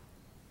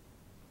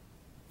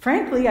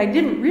 Frankly, I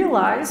didn't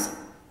realize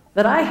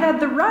that I had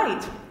the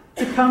right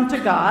to come to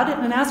God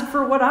and ask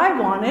for what I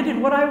wanted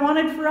and what I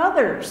wanted for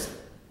others.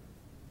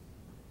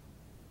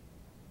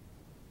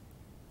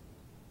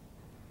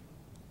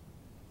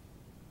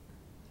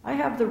 I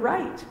have the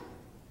right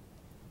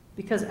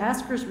because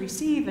askers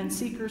receive and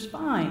seekers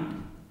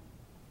find.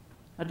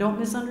 Now don't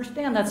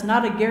misunderstand, that's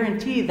not a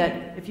guarantee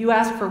that if you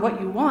ask for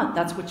what you want,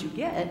 that's what you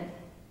get.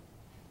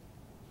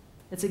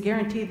 It's a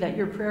guarantee that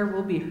your prayer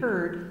will be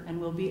heard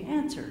and will be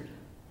answered.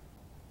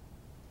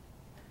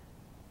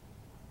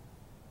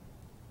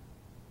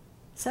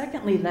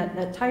 Secondly,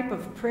 that type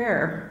of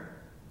prayer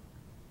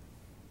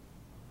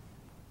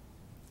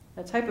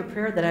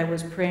that I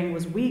was praying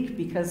was weak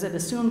because it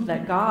assumed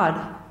that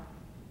God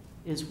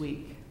is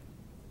weak.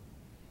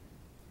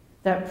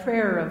 That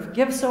prayer of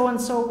give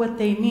so-and-so what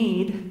they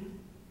need,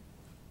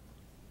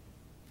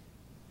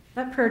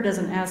 that prayer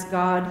doesn't ask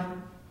that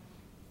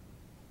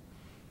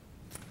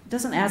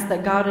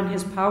God in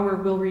his power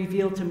will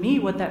reveal to me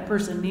what that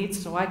person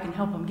needs so I can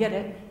help them get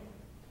it.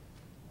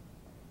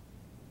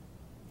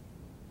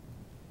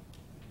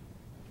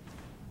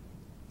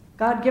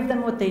 God, give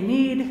them what they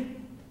need.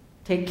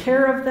 Take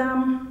care of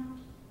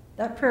them.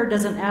 That prayer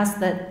doesn't ask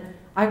that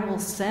I will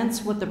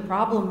sense what the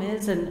problem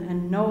is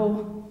and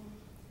know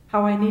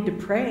how I need to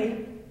pray.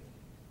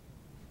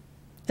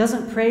 It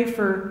doesn't pray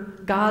for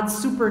God's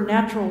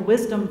supernatural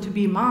wisdom to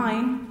be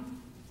mine,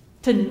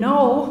 to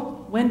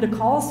know when to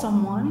call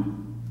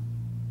someone.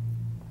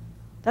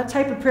 That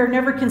type of prayer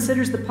never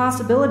considers the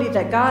possibility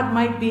that God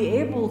might be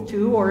able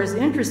to or is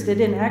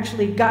interested in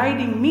actually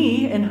guiding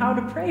me in how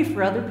to pray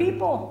for other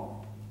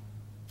people.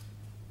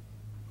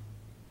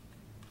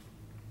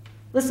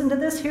 Listen to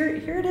this. Here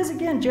it is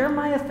again.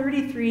 Jeremiah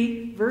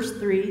 33, verse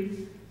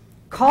 3.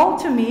 Call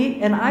to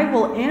me, and I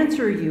will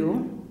answer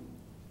you.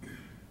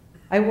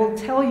 I will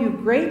tell you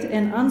great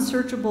and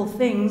unsearchable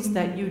things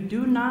that you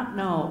do not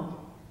know.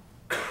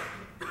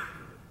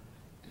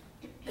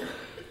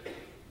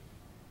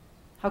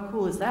 How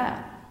cool is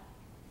that?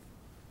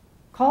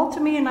 Call to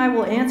me and I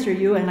will answer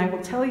you, and I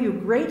will tell you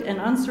great and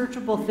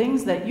unsearchable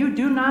things that you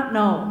do not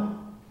know.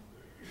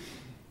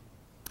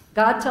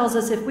 God tells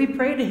us if we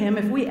pray to him,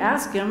 if we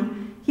ask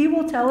him, he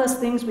will tell us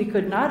things we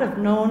could not have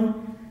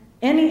known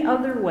any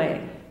other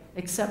way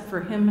except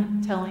for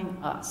him telling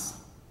us.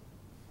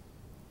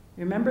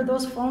 Remember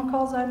those phone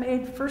calls I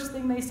made? First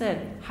thing they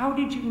said, how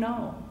did you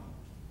know?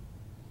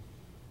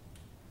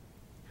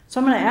 So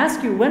I'm going to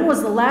ask you, when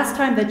was the last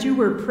time that you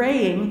were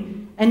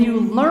praying and you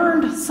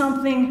learned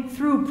something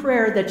through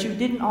prayer that you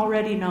didn't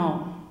already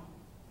know?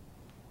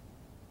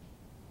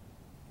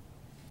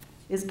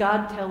 Is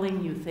God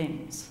telling you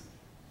things?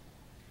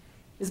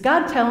 Is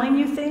God telling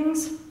you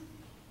things?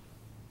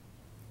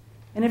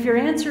 And if your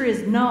answer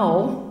is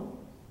no,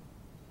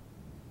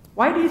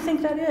 why do you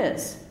think that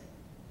is?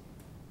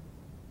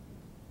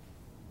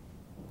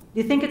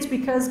 Do you think it's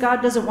because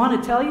God doesn't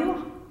want to tell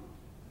you?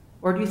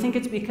 Or do you think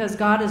it's because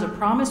God is a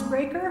promise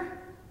breaker?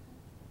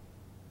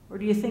 Or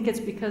do you think it's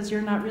because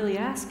you're not really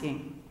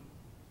asking?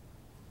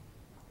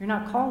 You're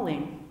not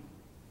calling.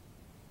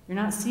 You're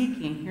not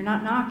seeking. You're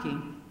not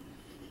knocking.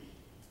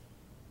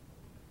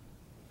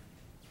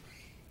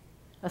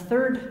 A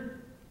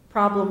third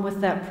problem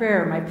with that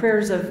prayer, my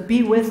prayers of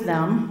be with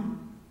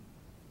them,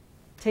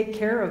 take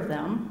care of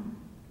them,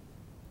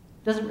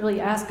 doesn't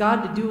really ask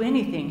God to do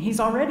anything. He's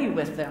already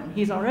with them.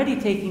 He's already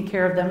taking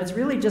care of them. It's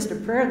really just a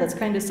prayer that's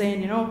kind of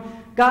saying,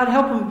 God,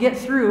 help them get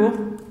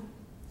through.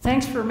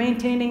 Thanks for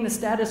maintaining the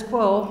status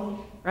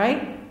quo,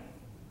 right?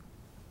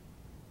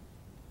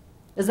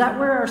 Is that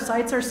where our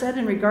sights are set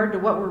in regard to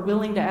what we're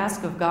willing to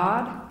ask of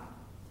God?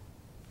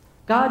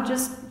 God,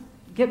 just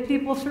get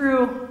people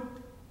through.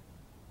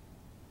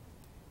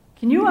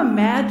 Can you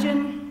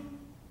imagine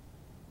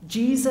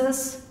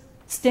Jesus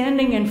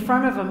standing in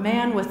front of a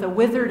man with a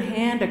withered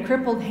hand, a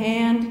crippled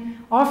hand,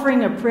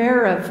 offering a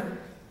prayer of,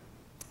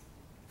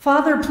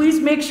 Father, please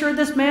make sure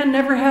this man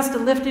never has to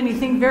lift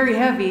anything very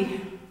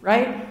heavy,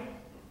 right?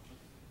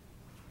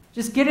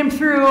 Just get him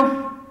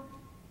through.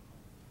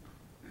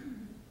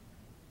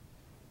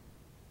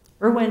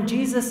 Or when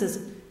Jesus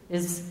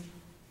is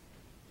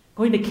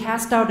going to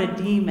cast out a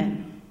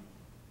demon,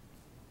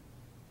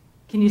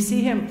 can you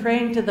see him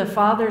praying to the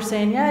Father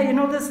saying,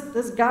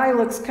 this guy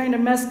looks kind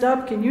of messed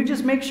up. Can you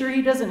just make sure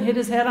he doesn't hit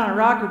his head on a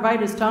rock or bite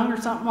his tongue or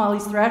something while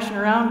he's thrashing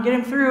around? Get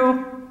him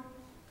through.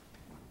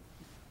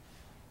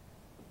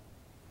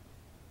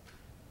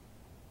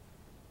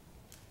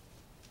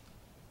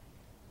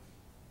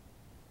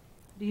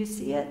 Do you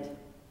see it?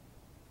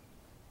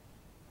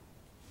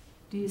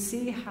 Do you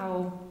see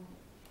how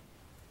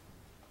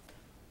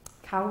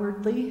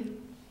cowardly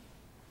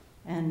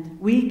and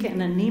weak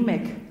and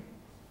anemic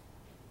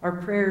our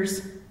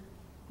prayers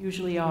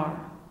usually are?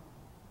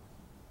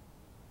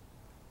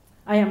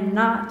 I am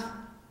not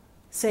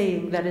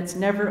saying that it's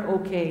never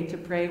okay to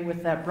pray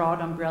with that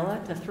broad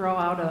umbrella, to throw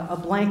out a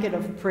blanket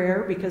of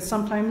prayer, because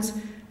sometimes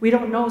we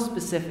don't know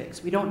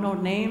specifics. We don't know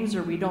names,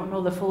 or we don't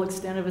know the full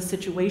extent of a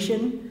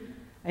situation.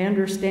 I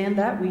understand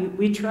that.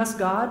 We trust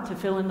God to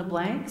fill in the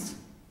blanks.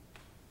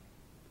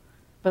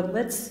 But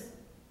let's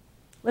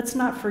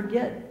not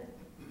forget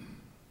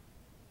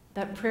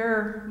that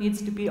prayer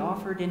needs to be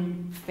offered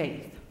in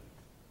faith.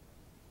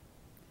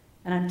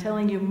 And I'm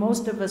telling you,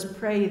 most of us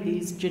pray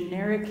these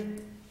generic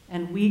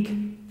and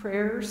weak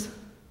prayers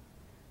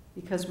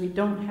because we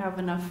don't have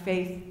enough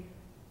faith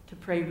to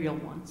pray real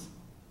ones.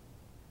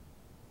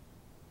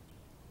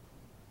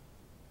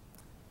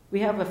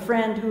 We have a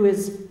friend who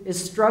is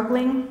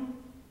struggling.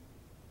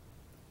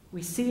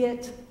 We see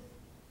it,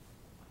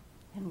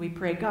 and we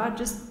pray, God,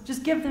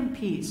 just give them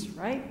peace,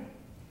 right?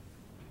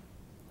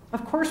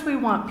 Of course we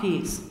want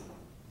peace.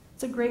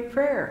 It's a great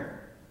prayer.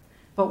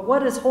 But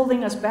what is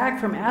holding us back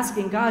from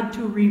asking God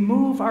to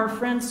remove our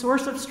friend's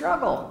source of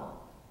struggle?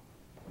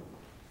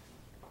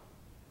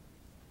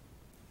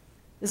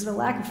 Is it a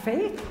lack of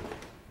faith?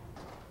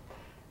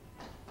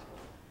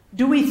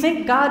 Do we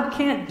think God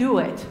can't do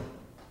it?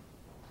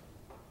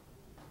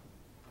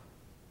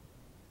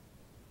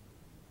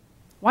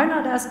 Why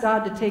not ask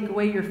God to take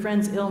away your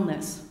friend's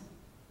illness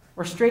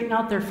or straighten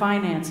out their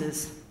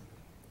finances?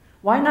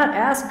 Why not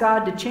ask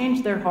God to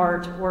change their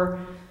heart or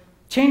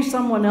change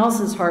someone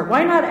else's heart?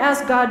 Why not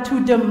ask God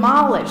to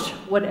demolish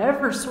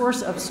whatever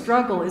source of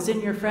struggle is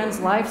in your friend's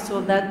life so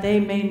that they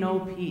may know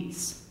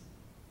peace?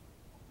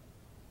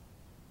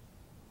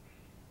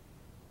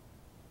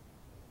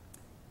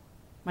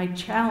 My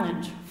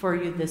challenge for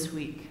you this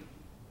week.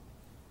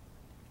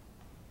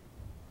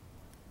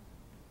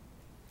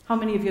 How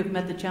many of you have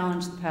met the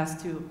challenge the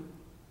past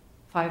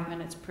 5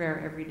 minutes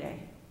prayer every day?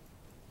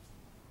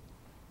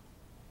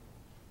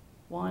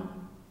 1?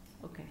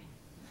 Okay.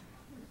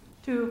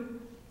 2?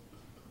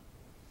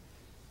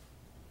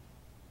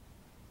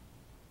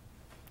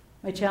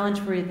 My challenge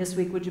for you this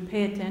week, would you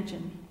pay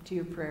attention to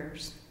your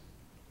prayers?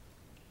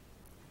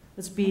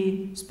 Let's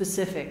be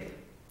specific.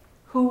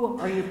 Who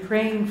are you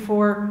praying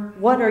for?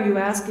 What are you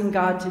asking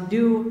God to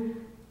do?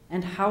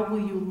 And how will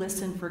you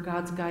listen for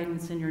God's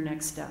guidance in your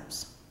next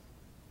steps?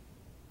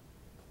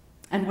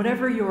 And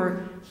whatever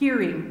you're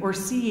hearing or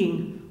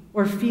seeing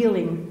or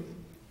feeling,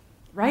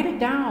 write it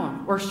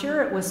down or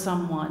share it with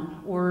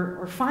someone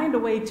or find a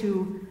way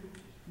to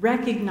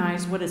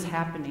recognize what is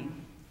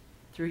happening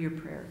through your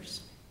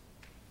prayers.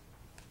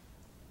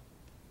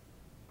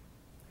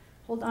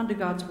 Hold on to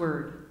God's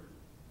word.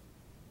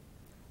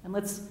 And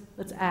let's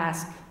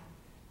ask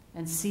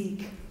and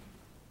seek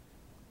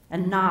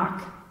and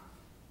knock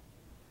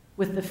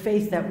with the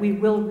faith that we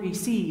will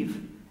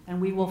receive and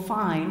we will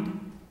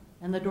find,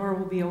 and the door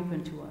will be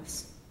open to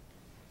us.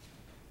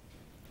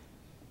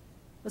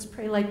 Let's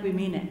pray like we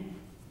mean it,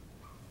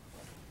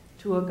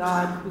 to a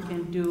God who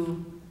can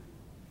do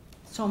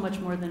so much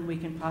more than we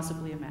can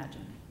possibly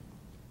imagine.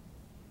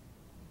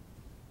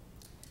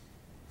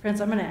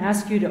 Friends, I'm going to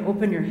ask you to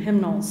open your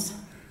hymnals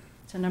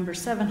to number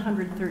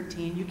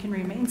 713. You can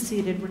remain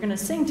seated. We're going to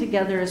sing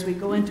together as we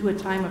go into a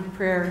time of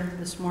prayer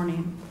this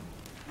morning.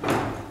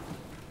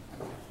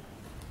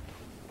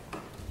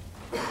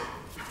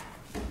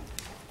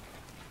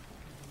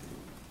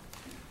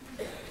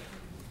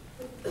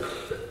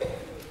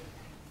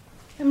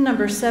 Hymn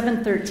number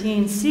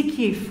 713, Seek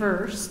Ye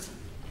First.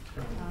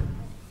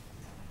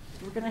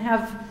 We're going to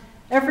have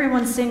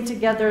everyone sing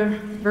together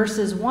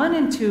verses 1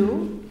 and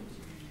 2.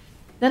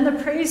 Then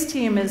the praise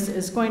team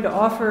is going to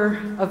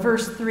offer a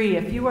verse 3.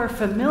 If you are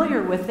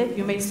familiar with it,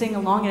 you may sing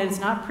along. It is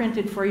not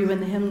printed for you in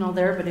the hymnal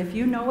there, but if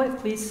you know it,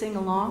 please sing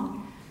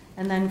along.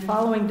 And then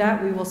following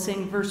that, we will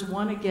sing verse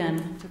 1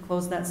 again to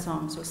close that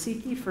song. So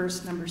Seek Ye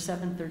First, number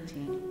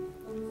 713.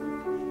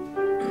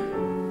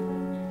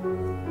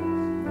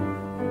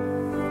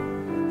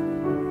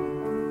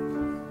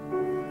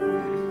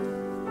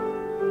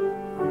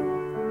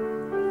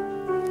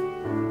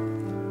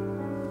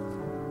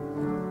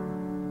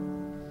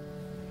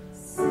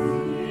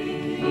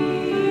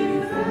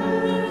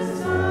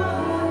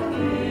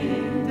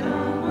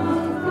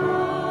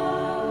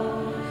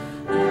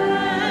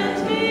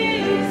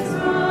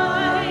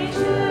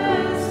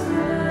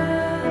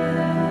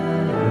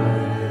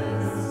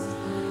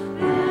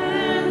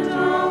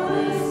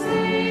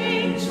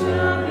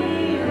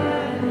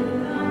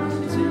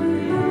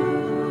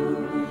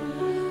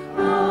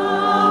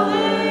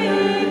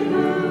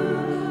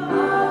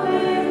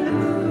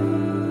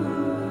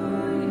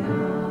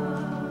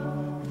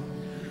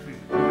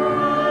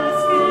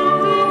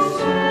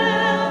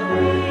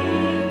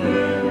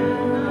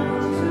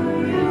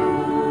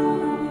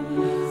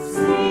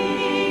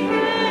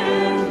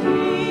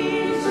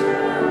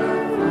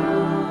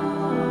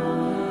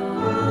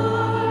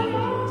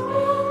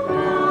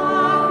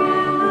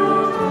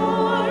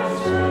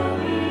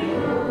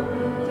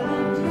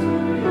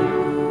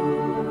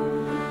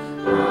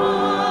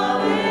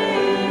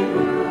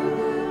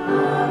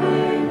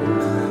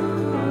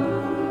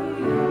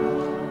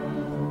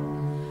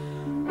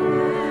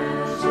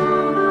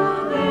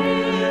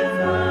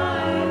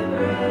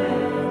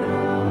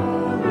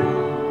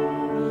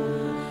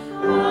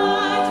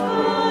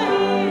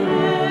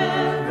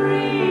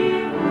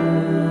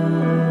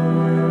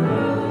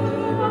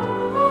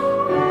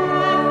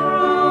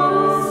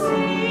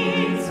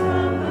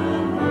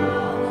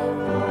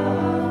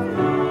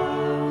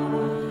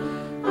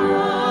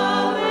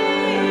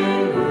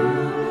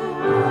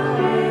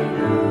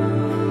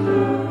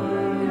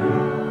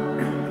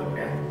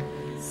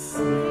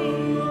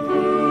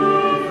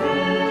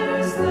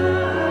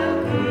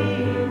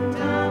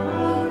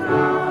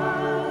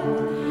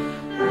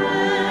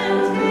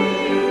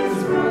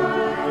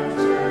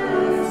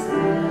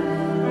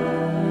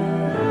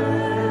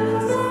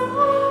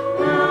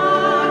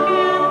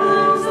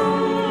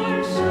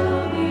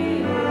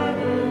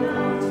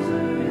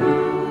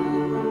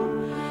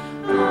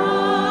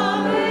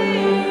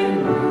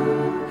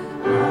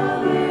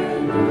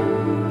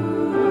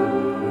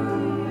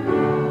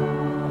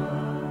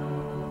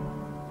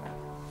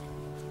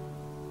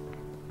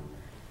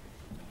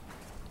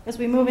 As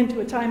we move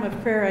into a time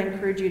of prayer, I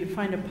encourage you to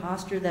find a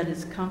posture that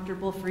is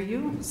comfortable for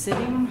you.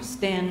 Sitting,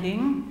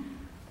 standing,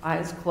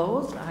 eyes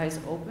closed, eyes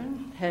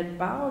open, head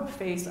bowed,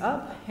 face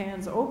up,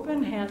 hands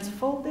open, hands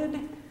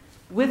folded.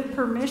 With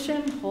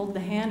permission, hold the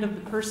hand of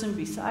the person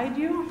beside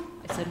you.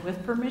 I said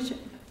with permission.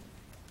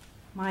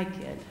 My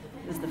kid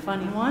is the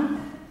funny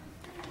one.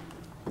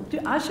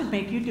 I should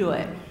make you do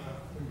it.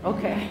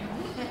 Okay.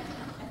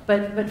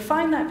 But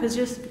find that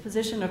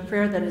position of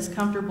prayer that is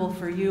comfortable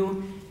for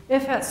you.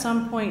 If at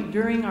some point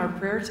during our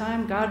prayer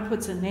time, God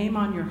puts a name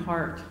on your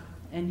heart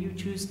and you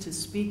choose to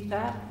speak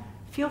that,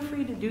 feel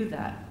free to do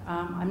that.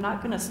 I'm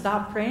not going to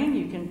stop praying.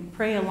 You can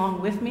pray along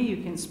with me. You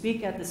can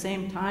speak at the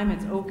same time.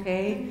 It's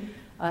okay.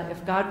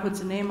 If God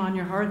puts a name on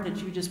your heart that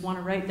you just want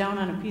to write down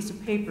on a piece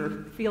of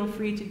paper, feel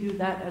free to do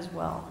that as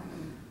well.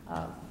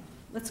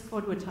 Let's go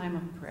to a time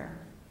of prayer.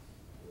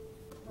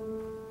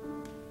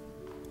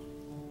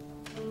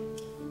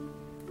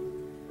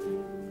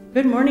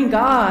 Good morning,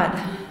 God.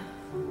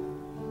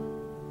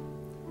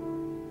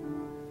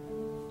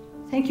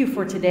 Thank you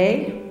for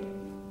today.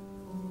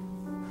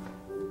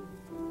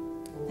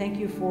 Thank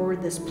you for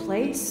this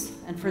place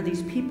and for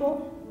these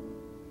people.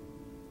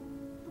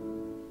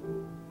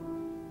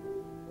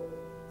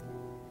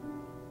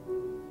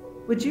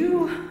 Would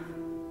you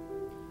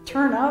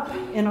turn up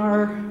in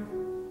our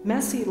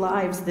messy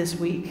lives this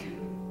week?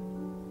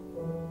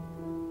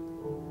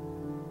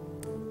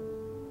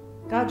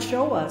 God,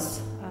 show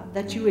us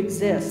that you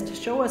exist.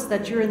 Show us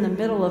that you're in the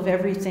middle of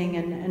everything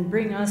and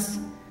bring us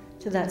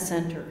to that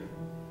center.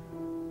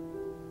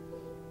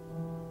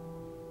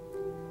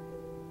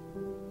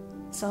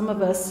 Some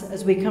of us,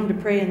 as we come to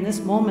pray in this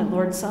moment,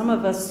 Lord, some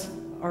of us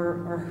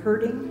are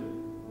hurting,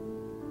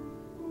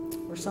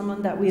 or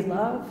someone that we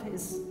love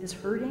is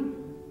hurting.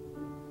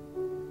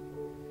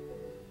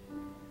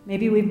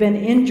 Maybe we've been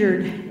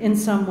injured in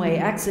some way,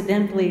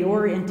 accidentally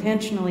or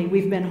intentionally.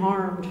 We've been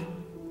harmed,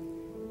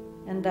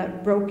 and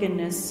that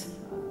brokenness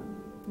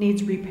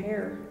needs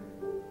repair.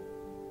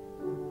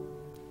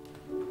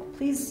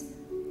 Please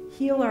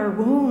heal our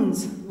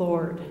wounds,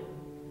 Lord.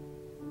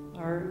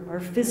 Our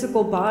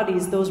physical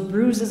bodies, those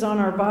bruises on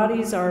our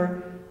bodies,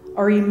 our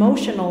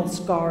emotional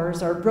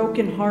scars, our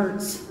broken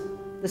hearts,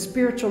 the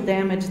spiritual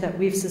damage that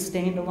we've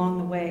sustained along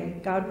the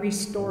way. God,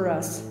 restore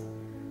us.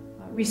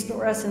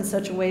 Restore us in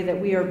such a way that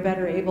we are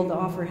better able to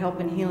offer help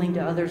and healing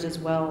to others as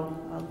well,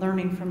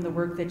 learning from the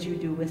work that you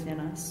do within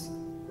us.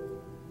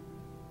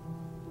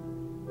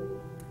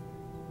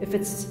 If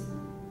it's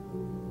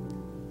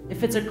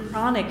a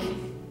chronic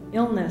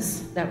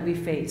illness that we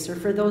face, or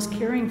for those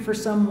caring for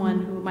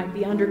someone who might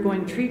be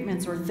undergoing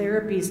treatments or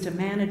therapies to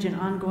manage an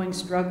ongoing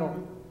struggle,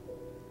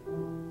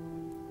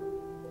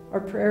 our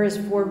prayer is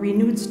for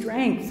renewed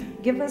strength.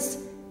 Give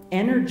us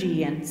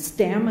energy and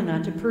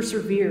stamina to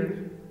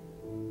persevere.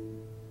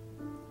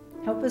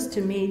 Help us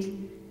to meet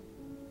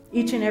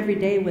each and every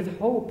day with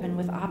hope and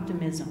with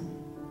optimism.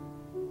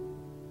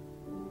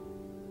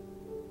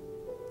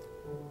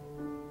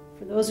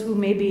 For those who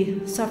may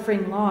be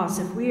suffering loss,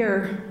 if we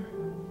are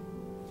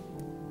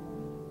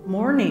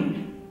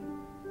mourning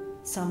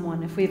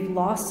someone, if we've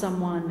lost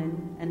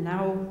someone and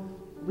now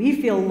we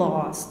feel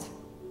lost,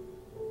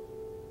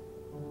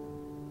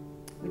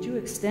 would you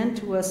extend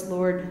to us,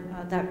 Lord,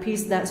 that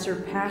peace that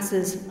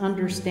surpasses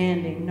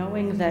understanding,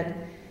 knowing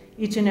that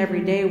each and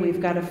every day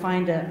we've got to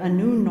find a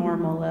new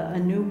normal, a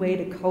new way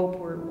to cope.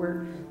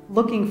 We're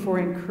looking for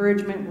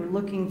encouragement. We're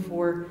looking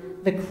for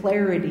the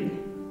clarity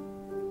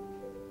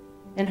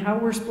and how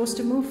we're supposed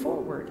to move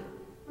forward.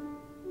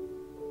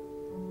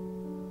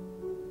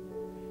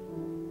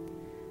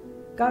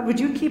 God, would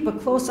you keep a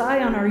close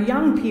eye on our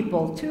young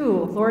people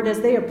too, Lord,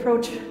 as they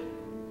approach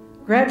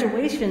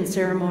graduation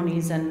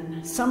ceremonies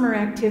and summer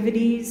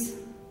activities.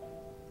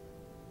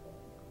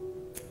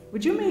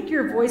 Would you make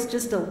your voice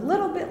just a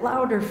little bit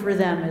louder for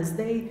them as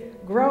they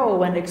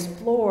grow and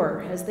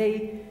explore, as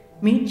they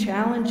meet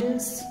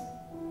challenges,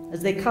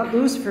 as they cut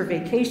loose for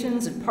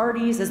vacations and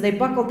parties, as they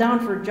buckle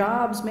down for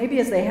jobs, maybe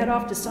as they head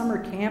off to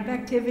summer camp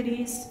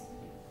activities?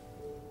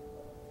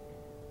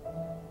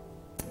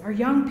 Our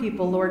young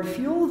people, Lord,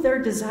 fuel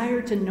their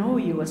desire to know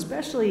you,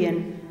 especially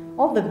in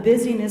all the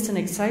busyness and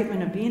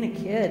excitement of being a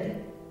kid.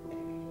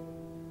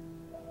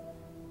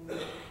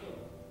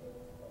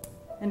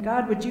 And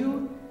God, would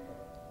you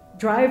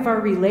drive our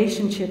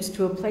relationships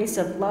to a place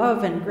of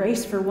love and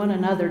grace for one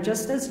another,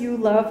 just as you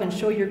love and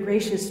show your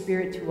gracious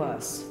spirit to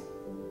us.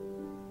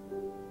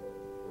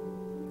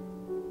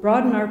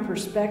 Broaden our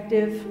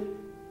perspective,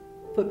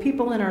 put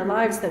people in our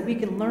lives that we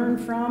can learn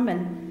from,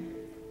 and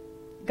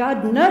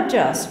God, nudge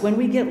us when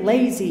we get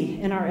lazy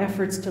in our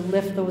efforts to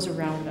lift those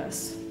around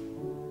us.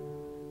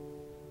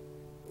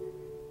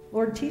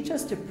 Lord, teach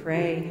us to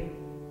pray.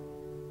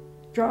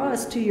 Draw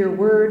us to your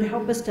word.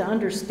 Help us to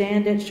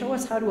understand it. Show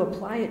us how to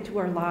apply it to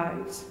our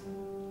lives.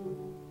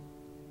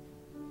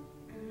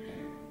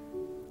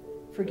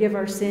 Forgive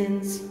our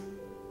sins.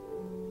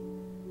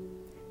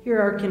 Hear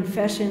our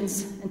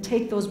confessions and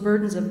take those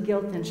burdens of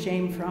guilt and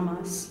shame from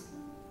us.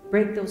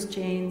 Break those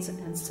chains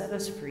and set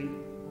us free.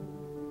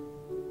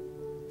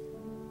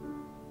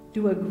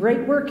 Do a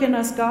great work in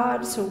us,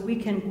 God, so we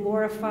can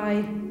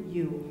glorify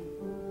you.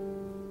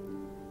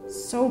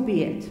 So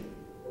be it.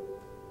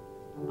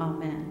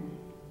 Amen.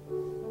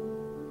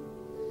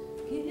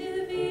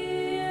 Give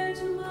ear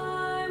to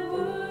my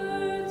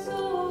words,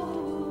 O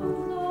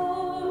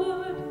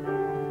Lord.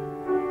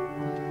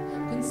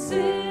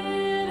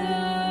 Consider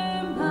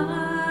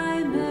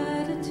my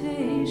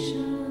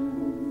meditation.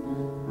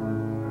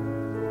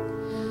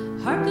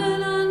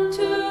 Hearken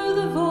unto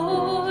the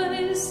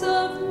voice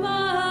of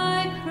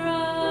my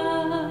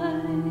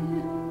cry,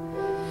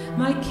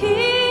 my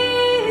King.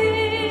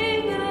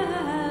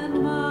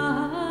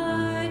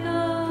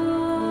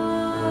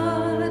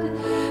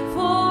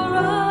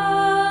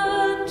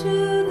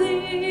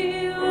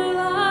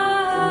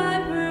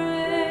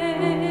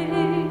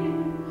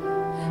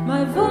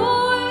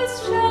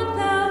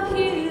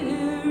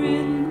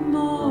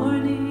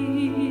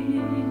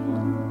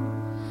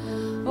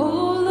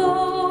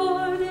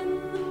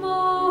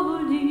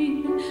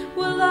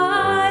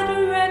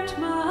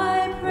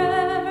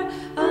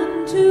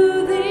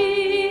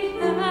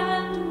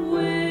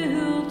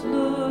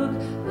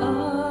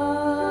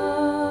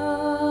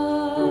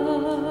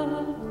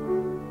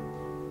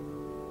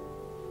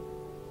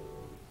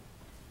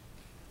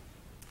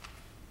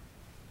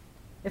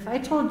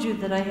 told you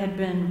that I had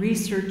been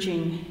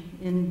researching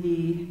in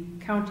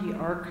the county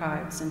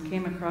archives and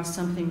came across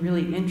something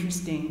really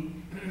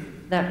interesting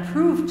that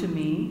proved to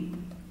me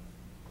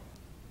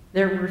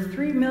there were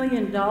 $3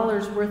 million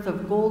worth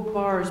of gold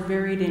bars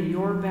buried in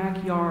your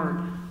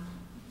backyard.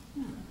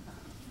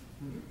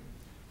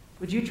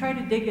 Would you try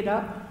to dig it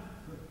up?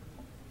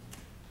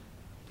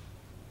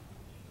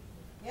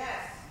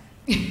 Yes.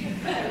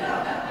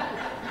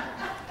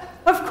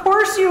 Of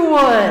course you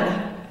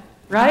would,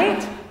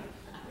 right?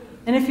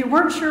 And if you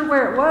weren't sure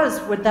where it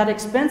was, would that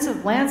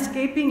expensive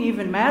landscaping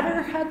even matter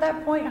at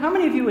that point? How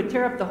many of you would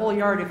tear up the whole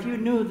yard if you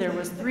knew there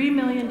was $3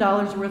 million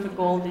worth of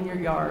gold in your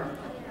yard?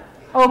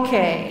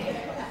 Okay.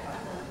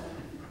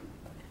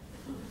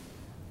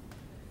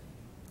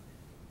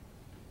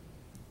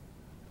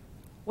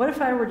 What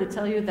if I were to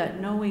tell you that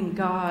knowing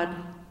God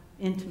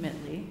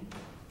intimately,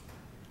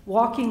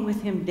 walking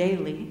with Him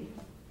daily,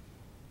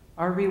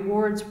 are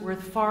rewards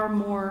worth far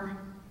more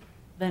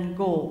than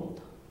gold?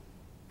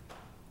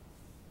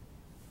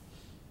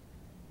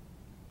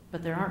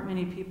 But there aren't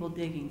many people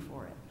digging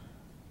for it.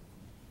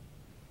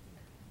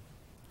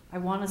 I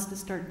want us to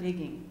start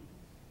digging.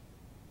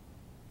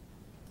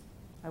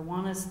 I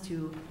want us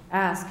to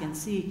ask and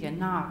seek and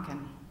knock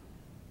and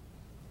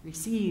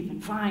receive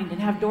and find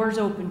and have doors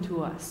open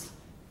to us.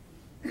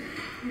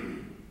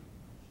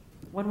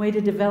 One way to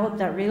develop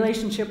that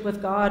relationship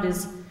with God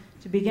is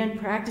to begin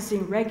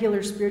practicing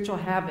regular spiritual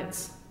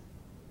habits.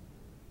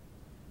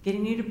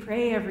 Getting you to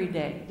pray every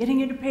day. Getting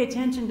you to pay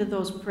attention to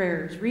those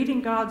prayers.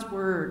 Reading God's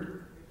Word.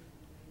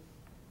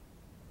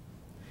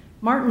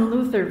 Martin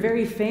Luther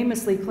very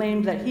famously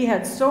claimed that he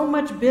had so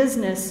much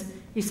business,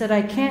 he said,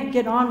 I can't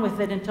get on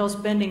with it until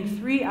spending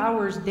 3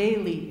 hours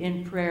daily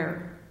in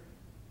prayer.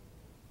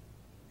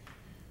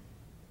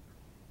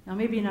 Now,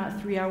 maybe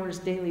not 3 hours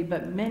daily,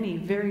 but many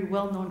very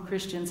well-known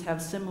Christians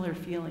have similar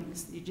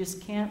feelings. You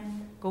just can't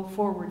go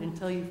forward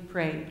until you've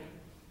prayed.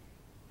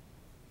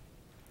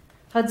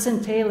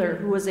 Hudson Taylor,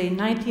 who was a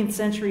 19th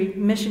century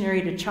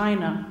missionary to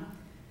China,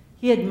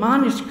 he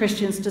admonished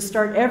Christians to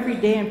start every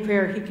day in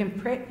prayer.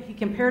 He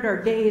compared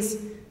our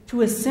days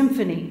to a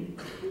symphony.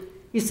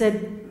 He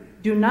said,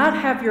 do not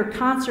have your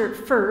concert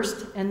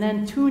first and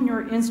then tune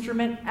your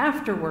instrument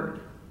afterward.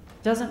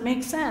 Doesn't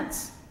make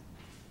sense.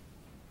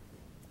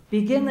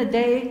 Begin the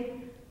day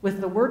with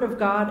the Word of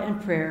God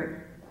and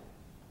prayer,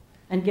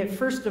 and get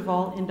first of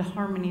all into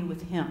harmony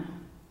with Him.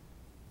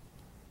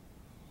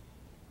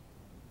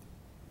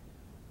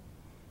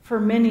 For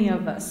many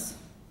of us,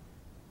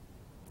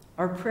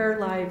 our prayer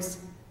lives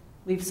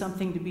leave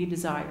something to be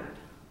desired.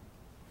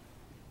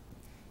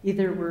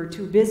 Either we're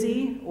too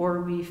busy, or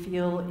we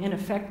feel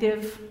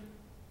ineffective,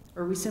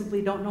 or we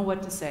simply don't know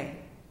what to say.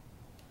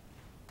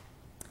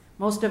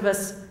 Most of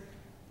us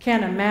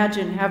can't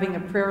imagine having a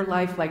prayer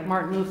life like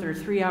Martin Luther,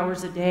 3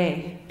 hours a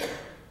day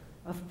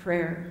of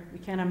prayer. We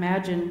can't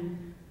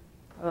imagine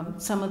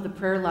some of the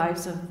prayer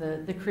lives of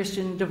the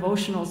Christian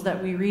devotionals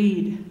that we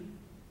read.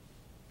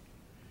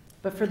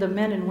 But for the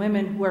men and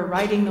women who are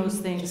writing those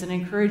things and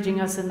encouraging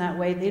us in that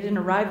way, they didn't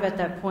arrive at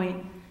that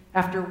point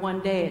after one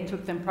day. It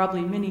took them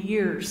probably many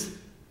years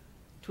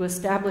to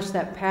establish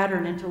that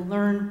pattern and to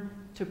learn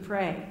to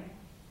pray.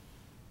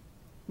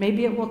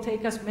 Maybe it will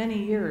take us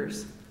many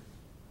years.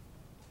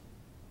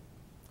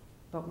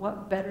 But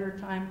what better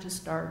time to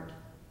start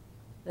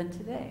than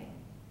today?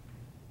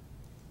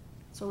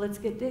 So let's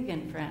get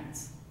digging,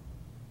 friends.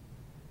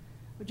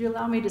 Would you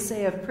allow me to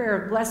say a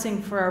prayer of blessing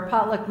for our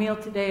potluck meal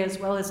today as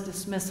well as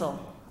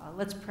dismissal?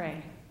 Let's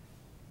pray.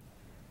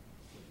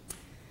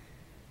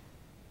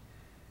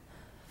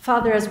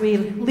 Father, as we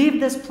leave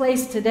this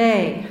place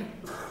today,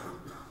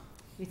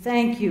 we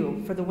thank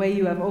you for the way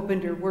you have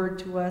opened your word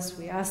to us.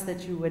 We ask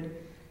that you would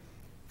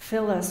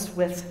fill us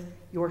with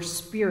your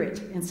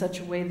Spirit in such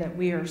a way that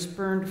we are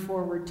spurned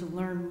forward to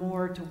learn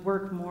more, to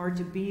work more,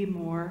 to be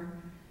more.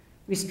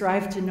 We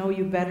strive to know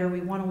you better. We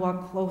want to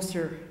walk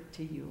closer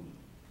to you.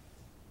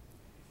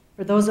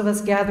 For those of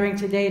us gathering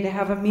today to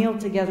have a meal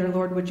together,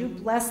 Lord, would you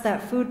bless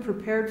that food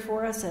prepared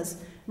for us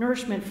as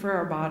nourishment for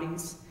our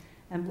bodies,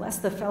 and bless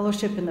the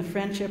fellowship and the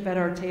friendship at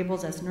our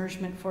tables as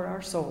nourishment for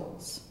our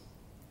souls.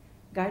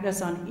 Guide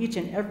us on each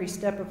and every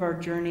step of our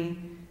journey.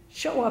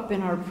 Show up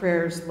in our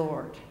prayers,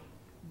 Lord.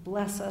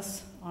 Bless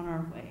us on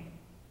our way.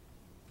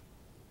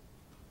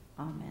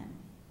 Amen.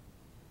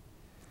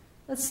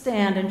 Let's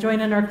stand and join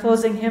in our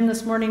closing hymn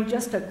this morning,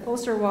 Just a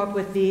Closer Walk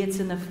with Thee. It's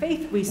in the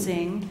Faith We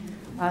Sing,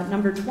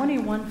 number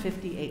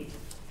 2158.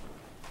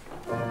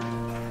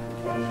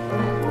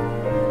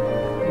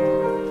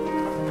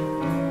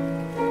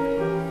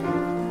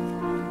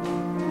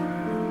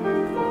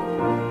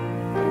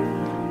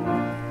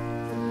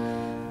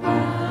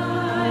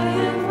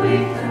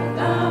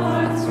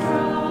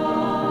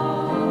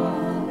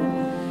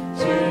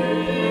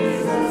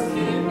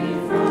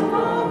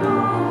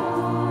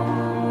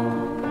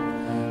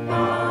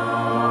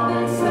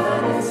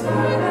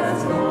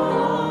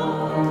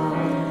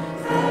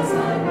 As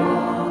I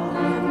walk,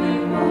 let me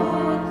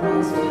walk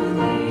close to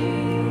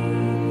thee.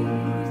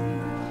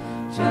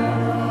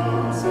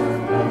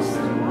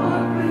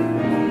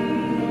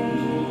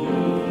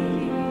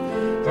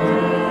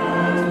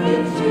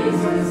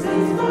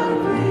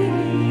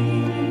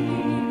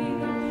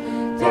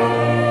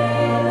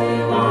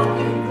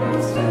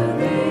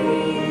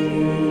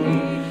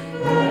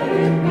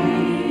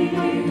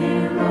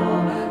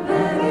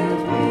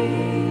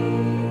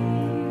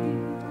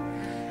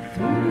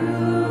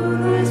 through